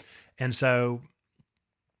for. And so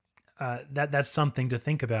that's something to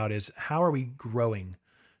think about, is how are we growing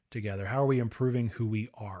together? How are we improving who we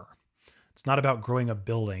are? It's not about growing a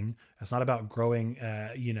building. It's not about growing,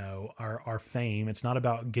 our fame. It's not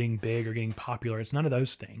about getting big or getting popular. It's none of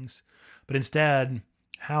those things. But instead,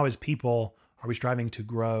 how as people are we striving to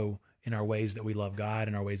grow in our ways that we love God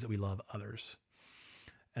and our ways that we love others?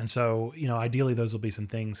 And so, ideally, those will be some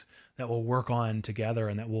things that we'll work on together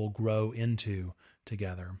and that we'll grow into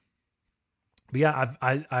together. But yeah,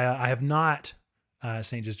 I have not,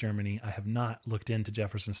 St. Just Germany, I have not looked into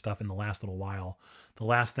Jefferson's stuff in the last little while. The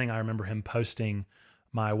last thing I remember him posting,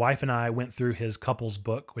 my wife and I went through his couples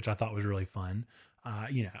book, which I thought was really fun.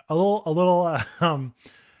 It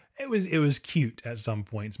was cute at some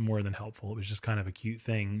points more than helpful. It was just kind of a cute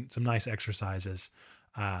thing, some nice exercises.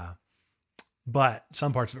 But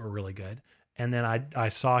some parts of it were really good. And then I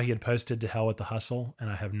saw he had posted To Hell with the Hustle, and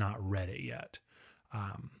I have not read it yet.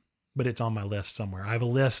 But it's on my list somewhere. I have a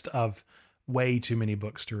list of way too many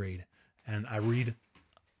books to read, and I read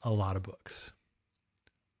a lot of books.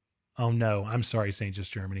 Oh no, I'm sorry, St.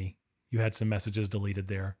 Just Germany. You had some messages deleted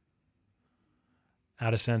there.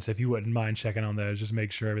 Out of sense, if you wouldn't mind checking on those, just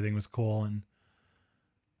make sure everything was cool. And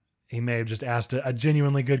he may have just asked a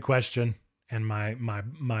genuinely good question, and my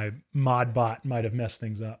mod bot might have messed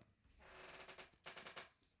things up.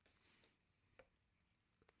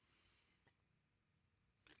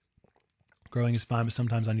 Growing is fine, but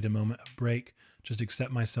sometimes I need a moment of break. Just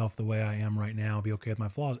accept myself the way I am right now. Be okay with my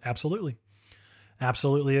flaws. Absolutely.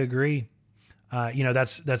 Absolutely agree.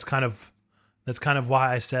 That's kind of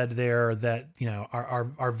why I said there that,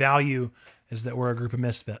 our value is that we're a group of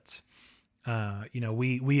misfits.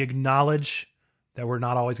 We acknowledge that we're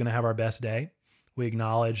not always going to have our best day. We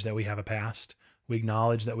acknowledge that we have a past. We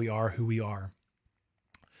acknowledge that we are who we are.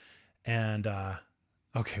 And,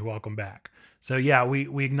 okay, welcome back. So yeah,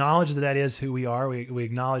 we acknowledge that is who we are. We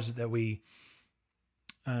acknowledge that we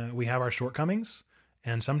have our shortcomings,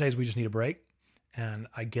 and some days we just need a break. And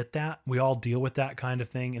I get that. We all deal with that kind of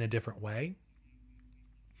thing in a different way.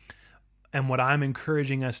 And what I'm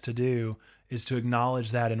encouraging us to do is to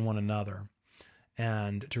acknowledge that in one another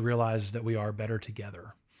and to realize that we are better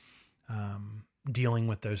together, dealing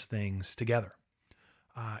with those things together.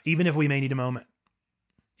 Even if we may need a moment,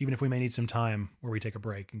 even if we may need some time where we take a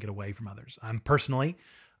break and get away from others.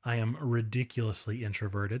 I am ridiculously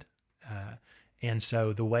introverted. And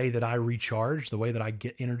so the way that I recharge, the way that I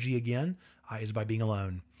get energy again, is by being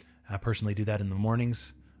alone. I personally do that in the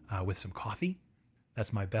mornings with some coffee.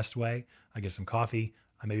 That's my best way. I get some coffee.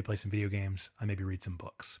 I maybe play some video games. I maybe read some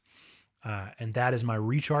books. And that is my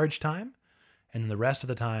recharge time. And then the rest of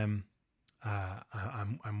the time,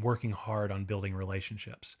 I'm working hard on building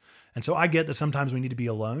relationships. And so I get that sometimes we need to be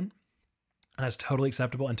alone. That's totally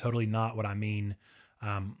acceptable and totally not what I mean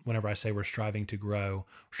whenever I say we're striving to grow.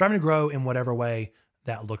 We're striving to grow in whatever way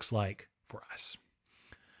that looks like for us.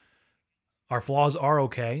 Our flaws are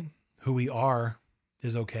okay. Who we are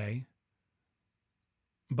is okay.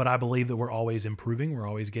 But I believe that we're always improving. We're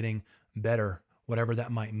always getting better, whatever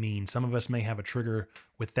that might mean. Some of us may have a trigger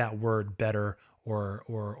with that word better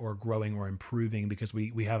or growing or improving because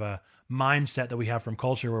we have a mindset that we have from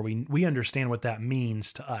culture where we understand what that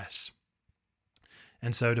means to us.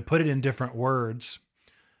 And so to put it in different words,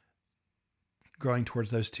 growing towards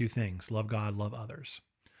those two things, love God, love others.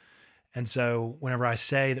 And so whenever I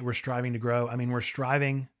say that we're striving to grow, I mean, we're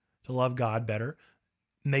striving to love God better.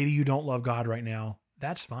 Maybe you don't love God right now.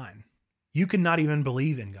 That's fine. You could not even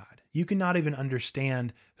believe in God. You could not even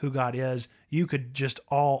understand who God is. You could just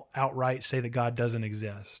all outright say that God doesn't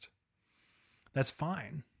exist. That's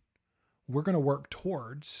fine. We're going to work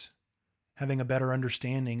towards having a better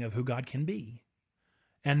understanding of who God can be.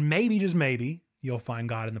 And maybe, just maybe, you'll find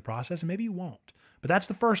God in the process, and maybe you won't. But that's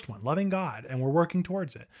the first one, loving God, and we're working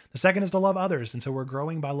towards it. The second is to love others, and so we're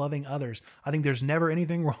growing by loving others. I think there's never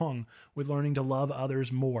anything wrong with learning to love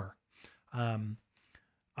others more.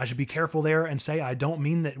 I should be careful there and say I don't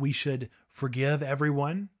mean that we should forgive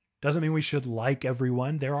everyone. Doesn't mean we should like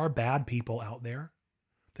everyone. There are bad people out there.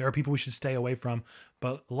 There are people we should stay away from.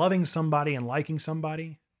 But loving somebody and liking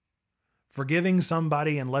somebody, forgiving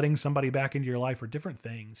somebody and letting somebody back into your life are different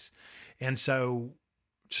things. And so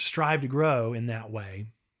strive to grow in that way.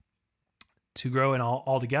 To grow in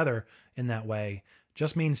all together in that way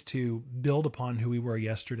just means to build upon who we were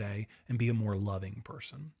yesterday and be a more loving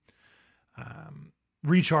person.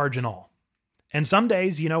 Recharge and all. And some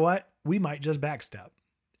days, you know what? We might just backstep.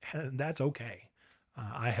 That's okay.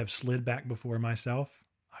 I have slid back before myself.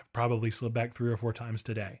 I've probably slid back 3 or 4 times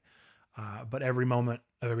today. But every moment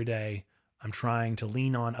of every day, I'm trying to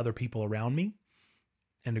lean on other people around me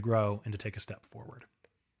and to grow and to take a step forward.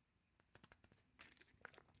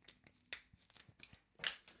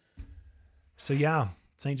 So yeah,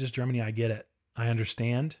 St. Just Germany, I get it. I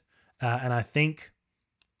understand. And I think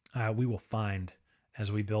we will find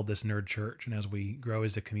as we build this nerd church and as we grow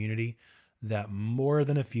as a community that more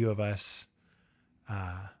than a few of us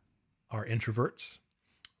are introverts.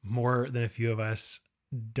 More than a few of us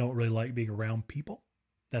don't really like being around people.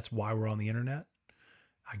 That's why we're on the internet.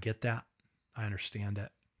 I get that. I understand it.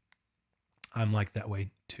 I'm like that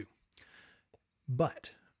way too. But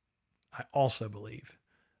I also believe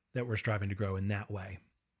that we're striving to grow in that way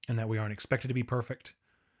and that we aren't expected to be perfect,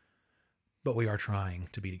 but we are trying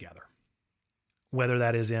to be together. Whether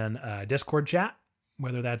that is in a Discord chat,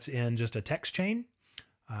 whether that's in just a text chain,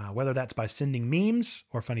 whether that's by sending memes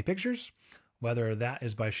or funny pictures, whether that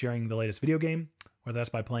is by sharing the latest video game, whether that's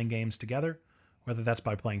by playing games together, whether that's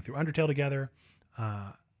by playing through Undertale together.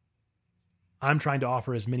 I'm trying to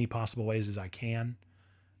offer as many possible ways as I can,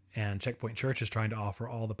 and Checkpoint Church is trying to offer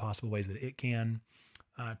all the possible ways that it can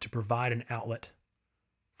to provide an outlet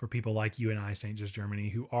for people like you and I, St. Just Germany,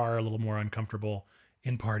 who are a little more uncomfortable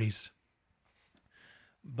in parties,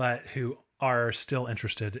 but who are still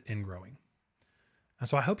interested in growing. And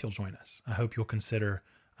so I hope you'll join us. I hope you'll consider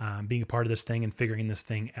being a part of this thing and figuring this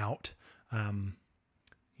thing out.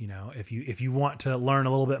 If you want to learn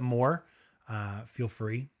a little bit more, feel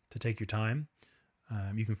free to take your time.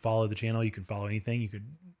 You can follow the channel. You can follow anything. You could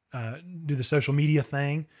do the social media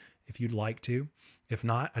thing if you'd like to. If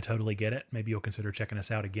not, I totally get it. Maybe you'll consider checking us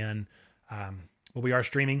out again. We are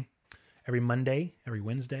streaming every Monday, every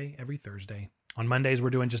Wednesday, every Thursday. On Mondays, we're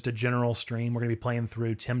doing just a general stream. We're going to be playing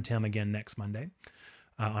through Tim again next Monday.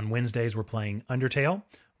 On Wednesdays, we're playing Undertale,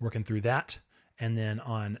 working through that. And then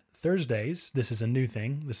on Thursdays, this is a new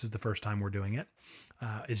thing. This is the first time we're doing it.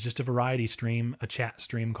 It's just a variety stream, a chat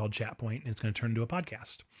stream called Chatpoint, and it's going to turn into a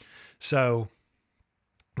podcast. So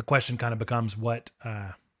the question kind of becomes, what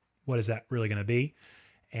is that really going to be?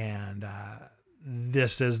 And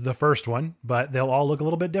this is the first one, but they'll all look a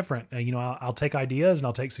little bit different. I'll take ideas and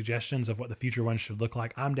I'll take suggestions of what the future ones should look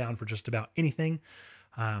like. I'm down for just about anything.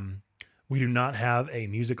 We do not have a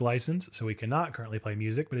music license, so we cannot currently play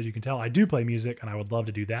music. But as you can tell, I do play music, and I would love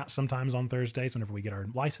to do that sometimes on Thursdays whenever we get our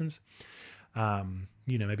license.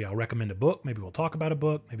 Maybe I'll recommend a book. Maybe we'll talk about a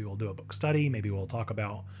book. Maybe we'll do a book study. Maybe we'll talk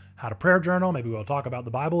about how to prayer journal. Maybe we'll talk about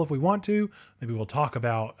the Bible if we want to. Maybe we'll talk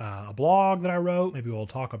about a blog that I wrote. Maybe we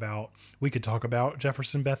could talk about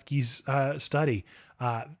Jefferson Bethke's study.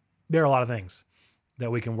 There are a lot of things that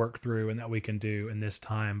we can work through and that we can do in this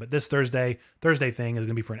time. But this Thursday thing is going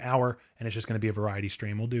to be for an hour, and it's just going to be a variety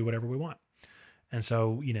stream. We'll do whatever we want. And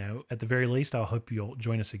so, at the very least, I'll hope you'll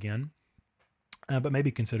join us again, but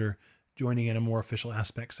maybe consider joining in a more official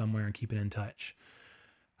aspect somewhere and keeping in touch.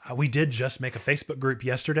 We did just make a Facebook group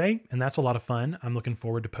yesterday, and that's a lot of fun. I'm looking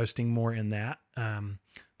forward to posting more in that.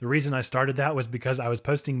 The reason I started that was because I was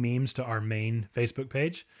posting memes to our main Facebook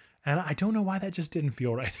page, and I don't know why that just didn't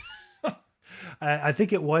feel right. I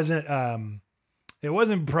think it wasn't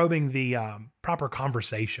probing the proper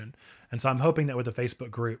conversation. And so I'm hoping that with the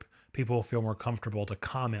Facebook group, people will feel more comfortable to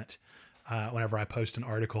comment whenever I post an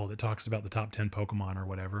article that talks about the top 10 Pokemon or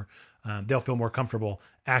whatever. They'll feel more comfortable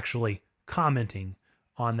actually commenting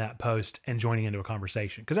on that post and joining into a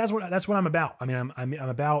conversation. Because that's what I'm about. I mean, I'm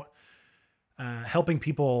about helping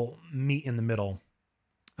people meet in the middle.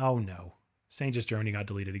 Oh no. St. Just Germany got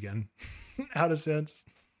deleted again. Out of sense.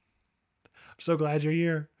 I'm so glad you're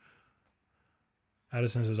here. Out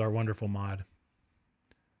of sense is our wonderful mod.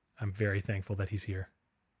 I'm very thankful that he's here.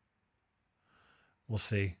 We'll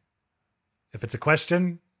see. If it's a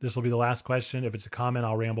question, this will be the last question. If it's a comment,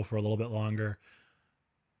 I'll ramble for a little bit longer.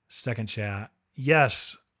 Second chat.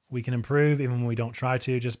 Yes, we can improve even when we don't try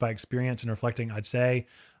to. Just by experience and reflecting, I'd say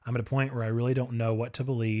I'm at a point where I really don't know what to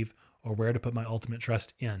believe or where to put my ultimate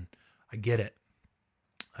trust in. I get it.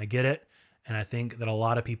 And I think that a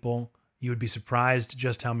lot of people, you would be surprised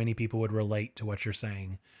just how many people would relate to what you're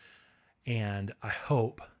saying. And I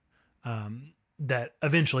hope that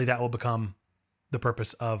eventually that will become the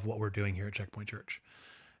purpose of what we're doing here at Checkpoint Church,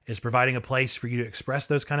 is providing a place for you to express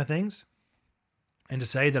those kind of things and to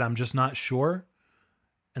say that I'm just not sure,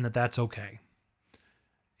 and that that's okay.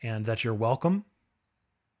 And that you're welcome,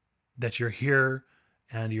 that you're here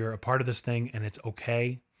and you're a part of this thing, and it's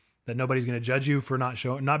okay. That nobody's going to judge you for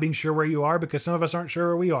not being sure where you are, because some of us aren't sure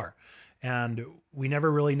where we are. And we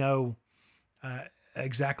never really know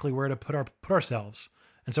exactly where to put ourselves.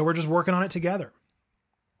 And so we're just working on it together.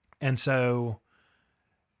 And so,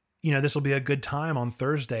 this will be a good time on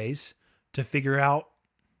Thursdays to figure out,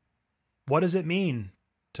 what does it mean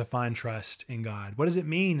to find trust in God? What does it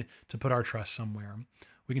mean to put our trust somewhere?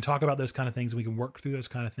 We can talk about those kind of things. We can work through those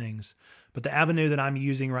kind of things. But the avenue that I'm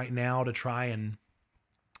using right now to try and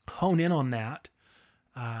hone in on that,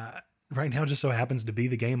 right now just so happens to be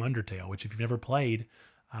the game Undertale, which if you've never played,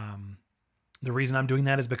 the reason I'm doing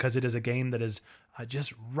that is because it is a game that is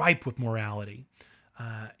just ripe with morality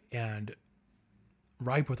and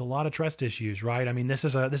ripe with a lot of trust issues, right? I mean, this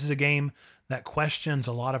is a game that questions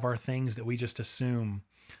a lot of our things that we just assume,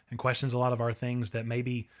 and questions a lot of our things that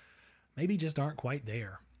maybe just aren't quite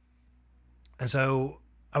there. And so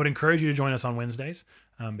I would encourage you to join us on Wednesdays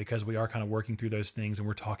because we are kind of working through those things and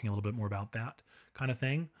we're talking a little bit more about that kind of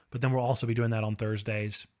thing. But then we'll also be doing that on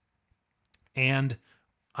Thursdays. And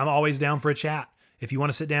I'm always down for a chat. If you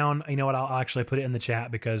want to sit down, you know what? I'll actually put it in the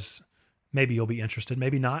chat because maybe you'll be interested,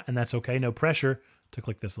 maybe not. And that's okay. No pressure to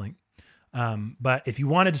click this link. But if you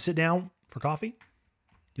wanted to sit down for coffee,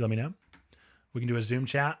 you let me know. We can do a Zoom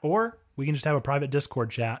chat or we can just have a private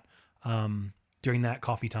Discord chat during that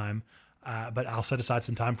coffee time. But I'll set aside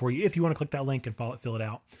some time for you if you want to click that link and fill it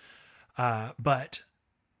out. But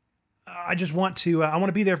I just want to, I want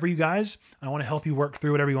to be there for you guys. I want to help you work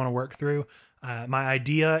through whatever you want to work through. My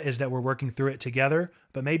idea is that we're working through it together,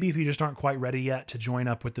 but maybe if you just aren't quite ready yet to join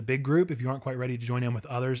up with the big group, if you aren't quite ready to join in with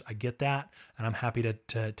others, I get that. And I'm happy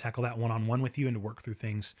to tackle that one-on-one with you and to work through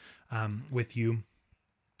things with you.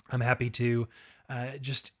 I'm happy to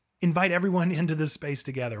just invite everyone into this space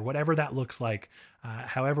together, whatever that looks like,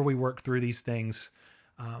 however we work through these things.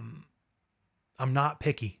 I'm not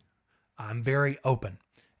picky. I'm very open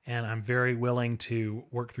and I'm very willing to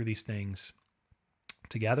work through these things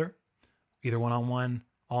together, either one-on-one,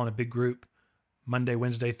 all in a big group, Monday,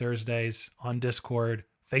 Wednesday, Thursdays, on Discord,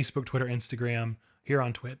 Facebook, Twitter, Instagram, here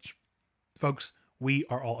on Twitch. Folks, we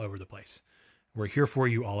are all over the place. We're here for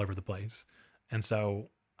you all over the place. And so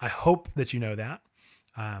I hope that you know that.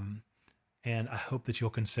 And I hope that you'll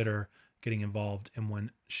consider getting involved in one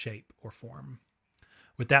shape or form.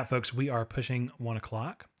 With that, folks, we are pushing 1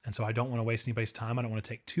 o'clock. And so I don't want to waste anybody's time. I don't want to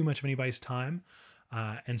take too much of anybody's time.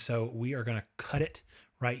 And so we are going to cut it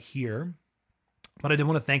right here. But I did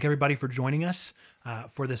want to thank everybody for joining us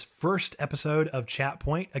for this first episode of Chat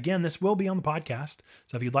Point. Again, this will be on the podcast.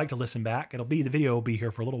 So if you'd like to listen back, the video will be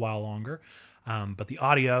here for a little while longer. But the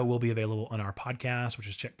audio will be available on our podcast, which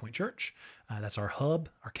is Checkpoint Church. That's our hub,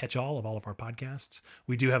 our catch-all of all of our podcasts.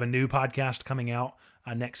 We do have a new podcast coming out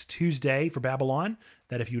next Tuesday for Babylon,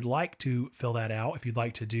 that if you'd like to fill that out, if you'd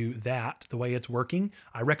like to do that the way it's working,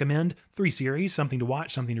 I recommend 3 series, something to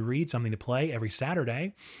watch, something to read, something to play every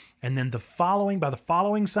Saturday. And then by the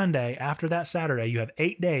following Sunday, after that Saturday, you have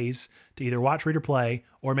 8 days to either watch, read, or play,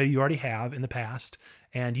 or maybe you already have in the past.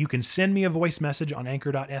 And you can send me a voice message on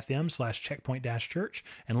anchor.fm/checkpoint-church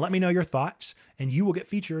and let me know your thoughts, and you will get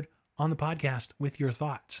featured on the podcast with your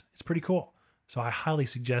thoughts. It's pretty cool. So I highly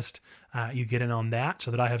suggest you get in on that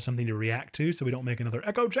so that I have something to react to, so we don't make another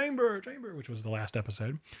echo chamber, which was the last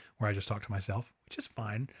episode where I just talked to myself, which is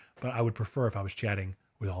fine, but I would prefer if I was chatting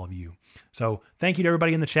with all of you. So thank you to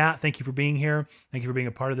everybody in the chat. Thank you for being here. Thank you for being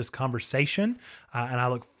a part of this conversation. And I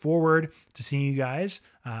look forward to seeing you guys,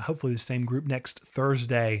 hopefully the same group next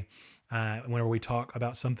Thursday, whenever we talk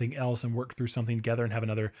about something else and work through something together and have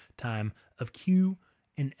another time of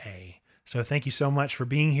Q&A. So thank you so much for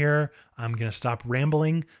being here. I'm going to stop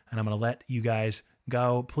rambling and I'm going to let you guys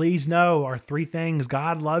go. Please know our 3 things.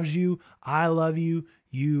 God loves you. I love you.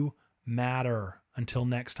 You matter. Until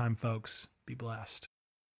next time, folks, be blessed.